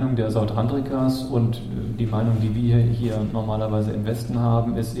die Meinung der Sautrantikas und die Meinung, die wir hier normalerweise im Westen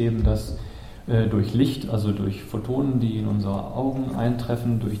haben, ist eben, dass durch Licht, also durch Photonen, die in unsere Augen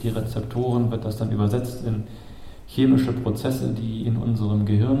eintreffen, durch die Rezeptoren wird das dann übersetzt in chemische Prozesse, die in unserem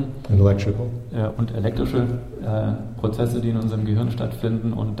Gehirn und elektrische Prozesse, die in unserem Gehirn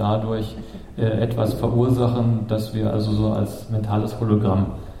stattfinden und dadurch etwas verursachen, das wir also so als mentales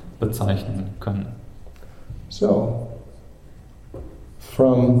Hologramm bezeichnen können. So,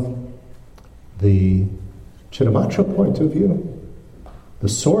 from the Chittamatra point of view, the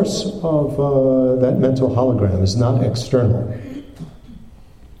source of that mental hologram is not external.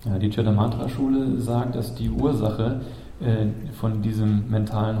 Ja, die Chittamatra-Schule sagt, dass die Ursache von diesem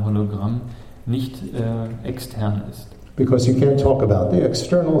mentalen Hologramm nicht extern ist. Because you can't talk about the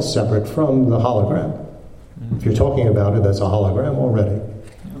external separate from the hologram. If you're talking about it, that's a hologram already.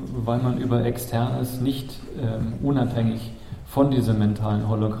 Weil man über Externes nicht unabhängig von diesem mentalen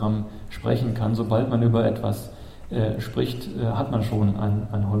Hologramm sprechen kann. Sobald man über etwas spricht, hat man schon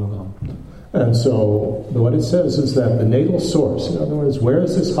ein Hologramm. And so what it says is that the natal source, in other words, where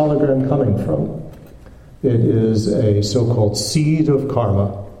is this hologram coming from? It is a so-called seed of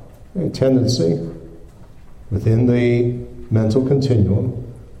karma, a tendency within the mental continuum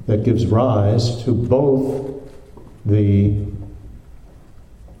that gives rise to both the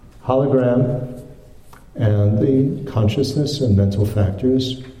hologram and the consciousness and mental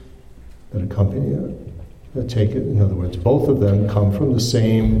factors that accompany it, that take it. In other words, both of them come from the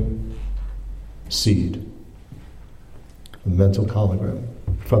same seed, the mental hologram,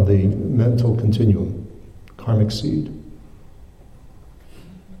 from the mental continuum, karmic seed.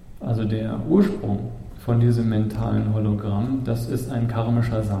 Also der Ursprung von diesem mentalen Hologramm, das ist ein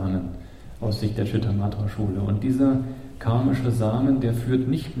karmischer Samen aus Sicht der Chittamatra-Schule. Und dieser karmische Samen, der führt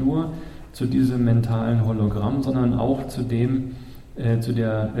nicht nur zu diesem mentalen Hologramm, sondern auch zu der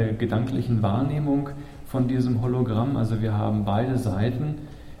gedanklichen Wahrnehmung von diesem Hologramm. Also wir haben beide Seiten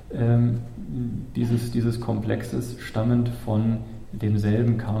dieses Komplexes stammend von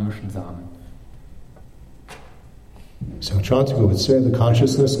demselben karmischen Samen. So Chantika would say the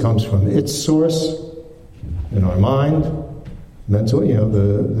consciousness comes from its source in our mind, mental,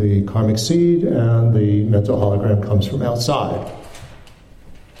 the karmic seed, and the mental hologram comes from outside.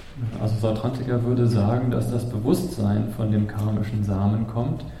 Also Sautrantika würde sagen, dass das Bewusstsein von dem karmischen Samen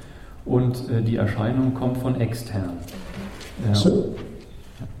kommt und die Erscheinung kommt von extern. So,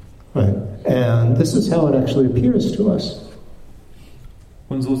 right. And this is how it actually appears to us.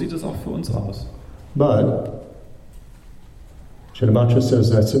 Und so sieht es auch für uns aus. But Chittamatra says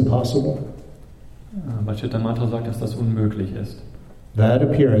that's impossible. Aber Chittamatra sagt, dass das unmöglich ist. That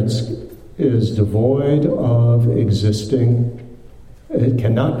appearance is devoid of existing. It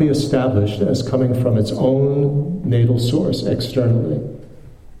cannot be established as coming from its own natal source externally,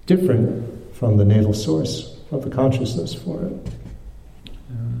 different from the natal source of the consciousness for it.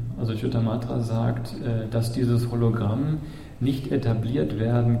 Also Chittamatra sagt, dass dieses Hologramm nicht etabliert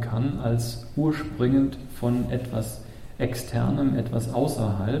werden kann als urspringend von etwas Externem, etwas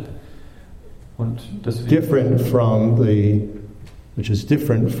außerhalb. Und deswegen, which is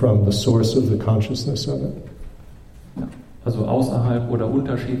different from the source of the consciousness of it. Also außerhalb oder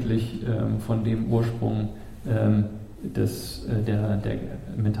unterschiedlich von dem Ursprung der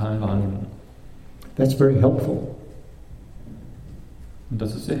mentalen Wahrnehmung. That's very helpful. Und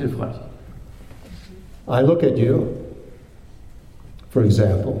das ist sehr hilfreich. I look at you, for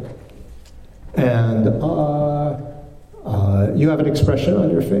example, and you have an expression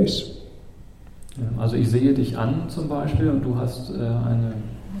on your face. Also ich sehe dich an zum Beispiel und du hast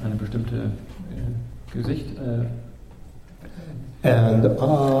eine bestimmte Gesicht. And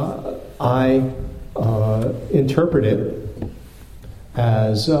I interpret it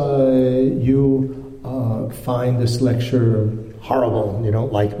as you find this lecture horrible and you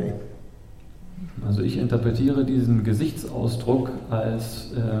don't like me. Also ich interpretiere diesen Gesichtsausdruck als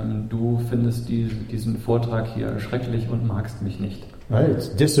du findest diesen Vortrag hier schrecklich und magst mich nicht. Right?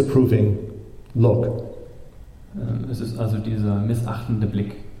 It's disapproving look. Es ist also dieser missachtende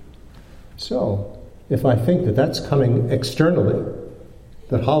Blick. So, if I think that that's coming externally,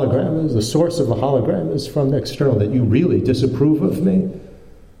 that hologram is, the source of the hologram is from external, that you really disapprove of me,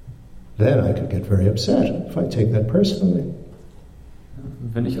 then I could get very upset if I take that personally.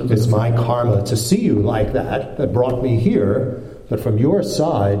 Wenn ich also It's my karma to see you like that brought me here, but from your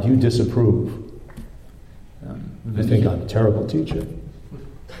side you disapprove. You think I'm a terrible teacher.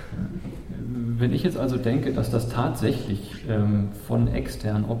 Wenn ich jetzt also denke, dass das tatsächlich von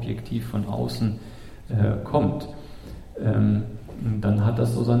extern, objektiv, von außen kommt, dann hat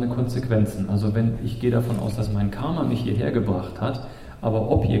das so seine Konsequenzen. Also wenn ich gehe davon aus, dass mein Karma mich hierher gebracht hat,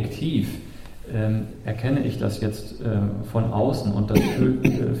 aber objektiv erkenne ich das jetzt von außen und das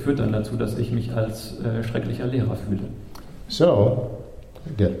führt dann dazu, dass ich mich als schrecklicher Lehrer fühle. So,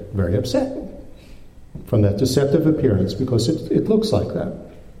 I get very upset from that deceptive appearance because it looks like that.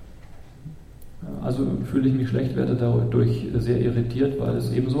 Also fühle ich mich schlecht, werde dadurch sehr irritiert, weil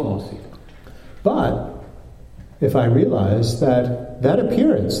es eben so aussieht. But if I realize that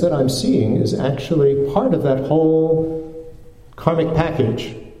appearance that I'm seeing is actually part of that whole karmic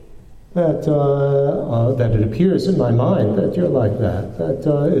package, that it appears in my mind that you're like that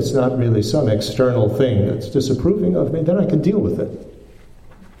it's not really some external thing that's disapproving of me, then I can deal with it.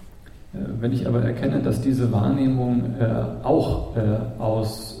 Wenn ich aber erkenne, dass diese Wahrnehmung auch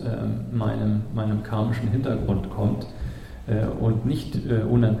aus meinem karmischen Hintergrund kommt und nicht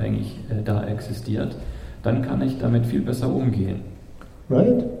unabhängig da existiert, dann kann ich damit viel besser umgehen.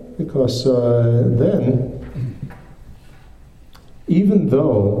 Right? Because then, even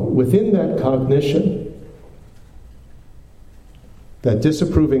though within that cognition that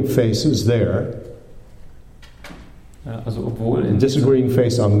disapproving face is there, also obwohl in disagreeing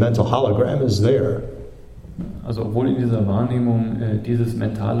face on the mental hologram is there, also obwohl in dieser Wahrnehmung dieses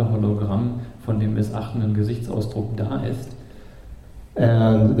mentale Hologramm von dem missachtenden Gesichtsausdruck da ist,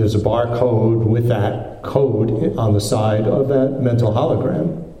 and there's a barcode with that code on the side of that mental hologram,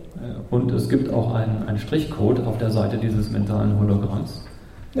 und es gibt auch einen Strichcode auf der Seite dieses mentalen Hologramms.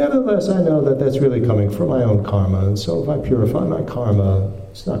 nevertheless, I know that that's really coming from my own karma, and so if I purify my karma,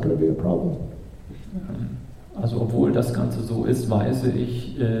 it's not going to be a problem. Also obwohl das Ganze so ist, weiß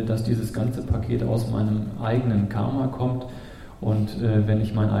ich, dass dieses ganze Paket aus meinem eigenen Karma kommt, und wenn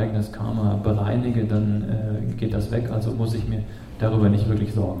ich mein eigenes Karma bereinige, dann geht das weg, also muss ich mir darüber nicht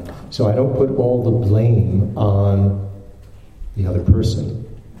wirklich Sorgen machen. So I don't put all the blame on the other person.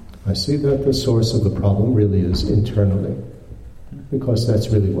 I see that the source of the problem really is internally, because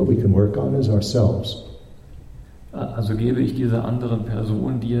that's really what we can work on is ourselves. Also gebe ich dieser anderen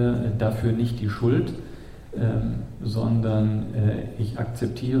Person dir dafür nicht die Schuld, sondern ich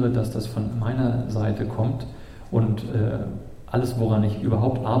akzeptiere, dass das von meiner Seite kommt, und alles, woran ich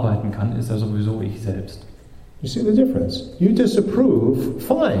überhaupt arbeiten kann, ist ja sowieso ich selbst. You see the difference? You disapprove,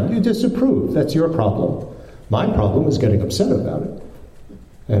 fine, you disapprove, that's your problem. My problem is getting upset about it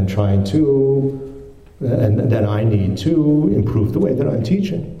and trying to, and then I need to improve the way that I'm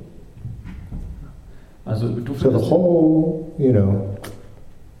teaching. Also du So the whole,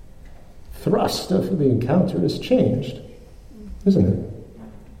 thrust of the encounter is changed, isn't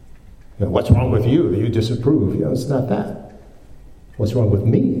it? What's wrong with you that you disapprove? It's not that. What's wrong with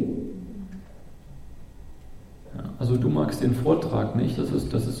me? Also du magst den Vortrag nicht, das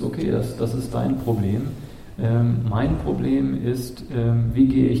ist okay, das ist dein Problem. Mein Problem ist, wie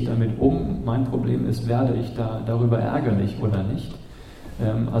gehe ich damit um? Mein Problem ist, werde ich darüber ärgerlich oder nicht?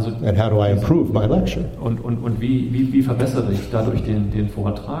 And how do I improve my lecture? Und wie verbessere ich dadurch den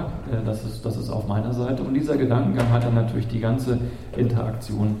Vortrag? Das ist auf meiner Seite. Und dieser Gedankengang hat dann natürlich die ganze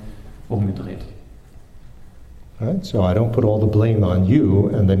Interaktion umgedreht. Right? So I don't put all the blame on you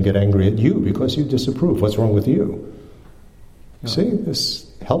and then get angry at you because you disapprove. What's wrong with you? Ja. See,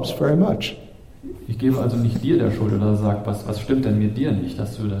 this helps very much. Ich gebe also nicht dir der Schuld oder sage, was stimmt denn mit dir nicht,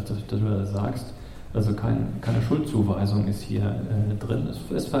 dass du das sagst. Also keine Schuldzuweisung ist hier drin.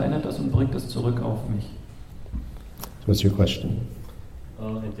 Es verändert das und bringt es zurück auf mich. What's your question?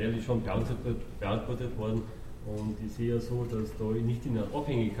 Ein Teil ist schon beantwortet worden, und ich sehe ja so, dass da nicht in eine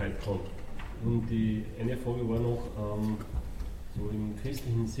Abhängigkeit kommt. Und die eine Frage war noch, so im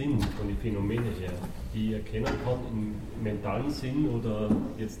christlichen Sinn von den Phänomenen her, die ich erkennen kann im mentalen Sinn oder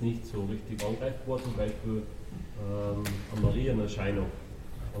jetzt nicht so richtig angreifbar, zum Beispiel eine Marienerscheinung.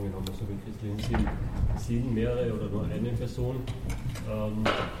 Angenommen, so im christlichen Sinn mehrere oder nur eine Person.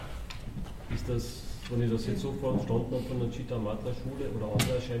 Ist das, wenn ich das jetzt so verstanden habe von der Chitta-Matra-Schule oder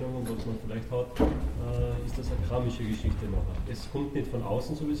andere Erscheinungen, was man vielleicht hat, ist das eine karmische Geschichte nachher. Es kommt nicht von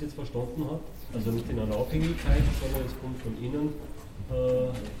außen, so wie ich es jetzt verstanden habe, also nicht in einer Abhängigkeit, sondern es kommt von innen,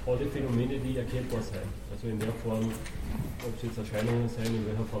 alle Phänomene, die erkennbar sind. Also in der Form, ob es jetzt Erscheinungen sein, in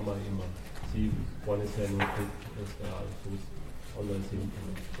welcher Form auch immer. Sie wollen es sein, nur das real, so ist andere sind.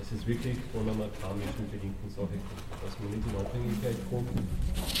 Das ist wirklich von einer karmischen bedingten Sache kommt. Dass man nicht in Abhängigkeit kommt,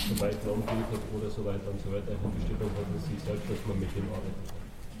 so weit lang geht oder so weiter und so weiter. Eine Bestätigung hat man sich selbst, dass man mit dem arbeitet.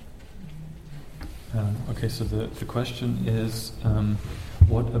 Okay, so the question is,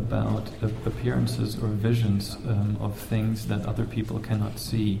 what about appearances or visions of things that other people cannot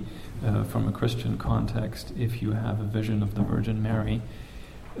see from a Christian context? If you have a vision of the Virgin Mary,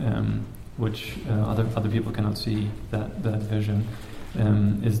 which other people cannot see that vision,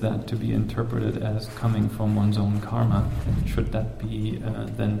 is that to be interpreted as coming from one's own karma? And should that be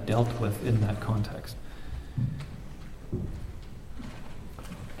then dealt with in that context?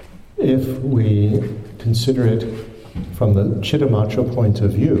 If we consider it from the Chittamatra point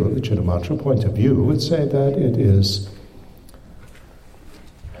of view, would say that it is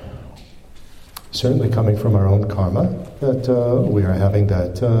certainly coming from our own karma, that we are having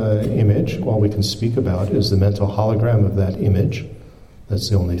that image. All we can speak about is the mental hologram of that image. That's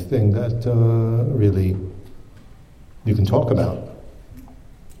the only thing that really you can talk about.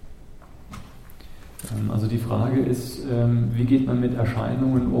 Also die Frage ist, wie geht man mit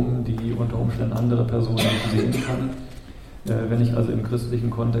Erscheinungen um, die unter Umständen andere Personen nicht sehen kann. Wenn ich also im christlichen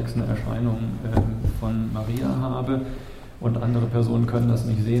Kontext eine Erscheinung von Maria habe und andere Personen können das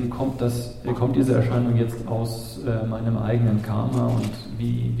nicht sehen, kommt diese Erscheinung jetzt aus meinem eigenen Karma, und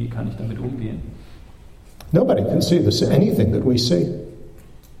wie kann ich damit umgehen? Nobody can see anything that we see.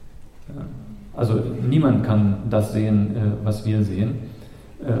 Also niemand kann das sehen, was wir sehen.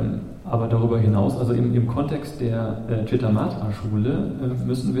 Aber darüber hinaus, also im Kontext der Chittamatra-Schule,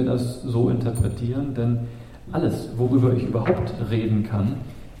 müssen wir das so interpretieren, denn alles, worüber ich überhaupt reden kann,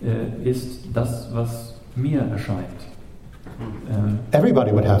 ist das, was mir erscheint.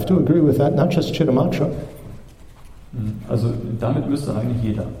 Everybody would have to agree with that, not just Chittamatra. Also damit müsste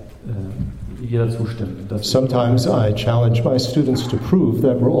eigentlich jeder zustimmen. Sometimes I challenge my students to prove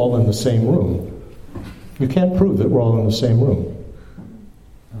that we're all in the same room. You can't prove that we're all in the same room.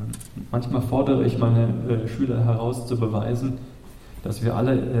 Manchmal fordere ich meine Schüler heraus zu beweisen, dass wir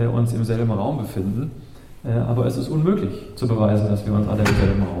alle uns im selben Raum befinden, aber es ist unmöglich zu beweisen, dass wir uns alle im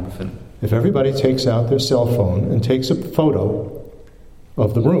selben Raum befinden. If everybody takes out their cell phone and takes a photo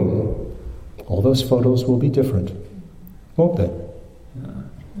of the room, all those photos will be different, won't they? Ja,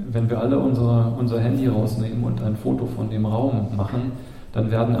 wenn wir alle unser Handy rausnehmen und ein Foto von dem Raum machen, dann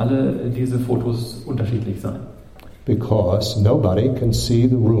werden alle diese Fotos unterschiedlich sein. Because nobody can see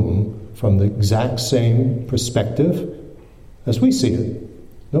the room from the exact same perspective as we see it.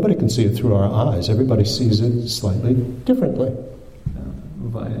 Nobody can see it through our eyes. Everybody sees it slightly differently. Ja,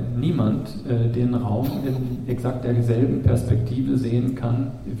 weil niemand den Raum in exakt derselben Perspektive sehen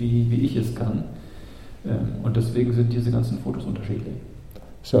kann, wie ich es kann. Und deswegen sind diese ganzen Fotos unterschiedlich.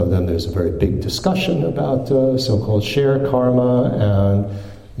 So then there's a very big discussion about so-called shared karma and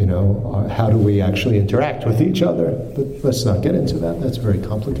how do we actually interact with each other? But let's not get into that. That's very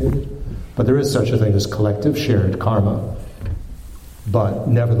complicated. But there is such a thing as collective shared karma. But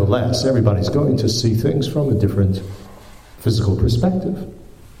nevertheless, everybody's going to see things from a different physical perspective.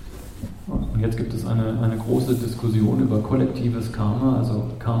 Und jetzt gibt es eine große Diskussion über kollektives Karma, also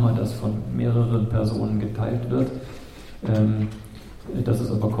Karma, das von mehreren Personen geteilt wird. Das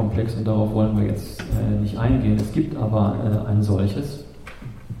ist aber komplex und darauf wollen wir jetzt nicht eingehen. Es gibt aber ein solches.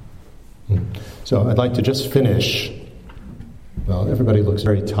 So I'd like to just finish. Well, everybody looks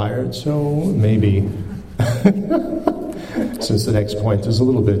very tired, so maybe since the next point is a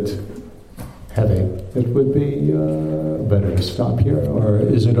little bit heavy, it would be better to stop here. Or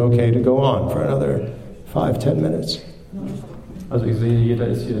is it okay to go on for another 5-10 minutes? Also ich sehe, jeder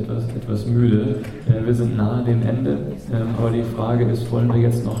ist hier etwas müde. Wir sind nahe dem Ende. Aber die Frage ist, wollen wir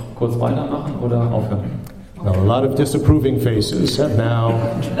jetzt noch kurz weitermachen oder aufhören? Now, a lot of disapproving faces have now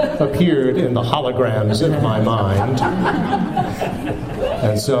appeared in the holograms of my mind.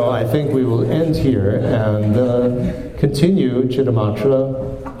 And so I think we will end here and continue Chittamatra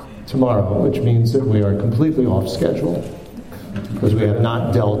tomorrow, which means that we are completely off schedule because we have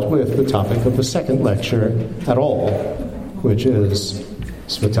not dealt with the topic of the second lecture at all, which is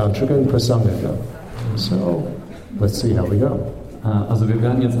Svatantrika and Prasangika. So let's see how we go. Also wir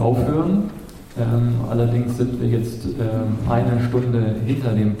werden jetzt aufhören. Allerdings sind wir jetzt eine Stunde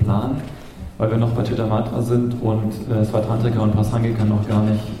hinter dem Plan, weil wir noch bei Chittamatra sind und Svatantrika und Prasangika noch gar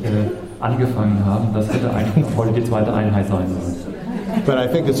nicht angefangen haben. Das hätte eigentlich heute die zweite Einheit sein sollen. But I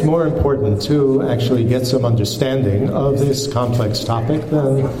think it's more important to actually get some understanding of this complex topic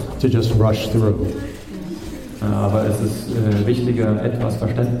than to just rush through. Aber es ist wichtiger, etwas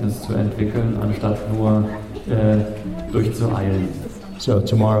Verständnis zu entwickeln, anstatt nur durchzueilen. So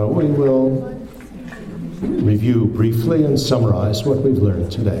tomorrow we will review briefly and summarize what we've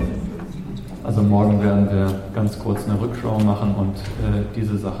learned today. Also morgen werden wir ganz kurz eine Rückschau machen und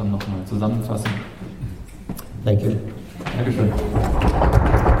diese Sachen nochmal zusammenfassen. Thank you. Dankeschön.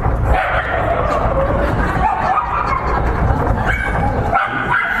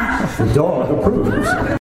 The dog approves.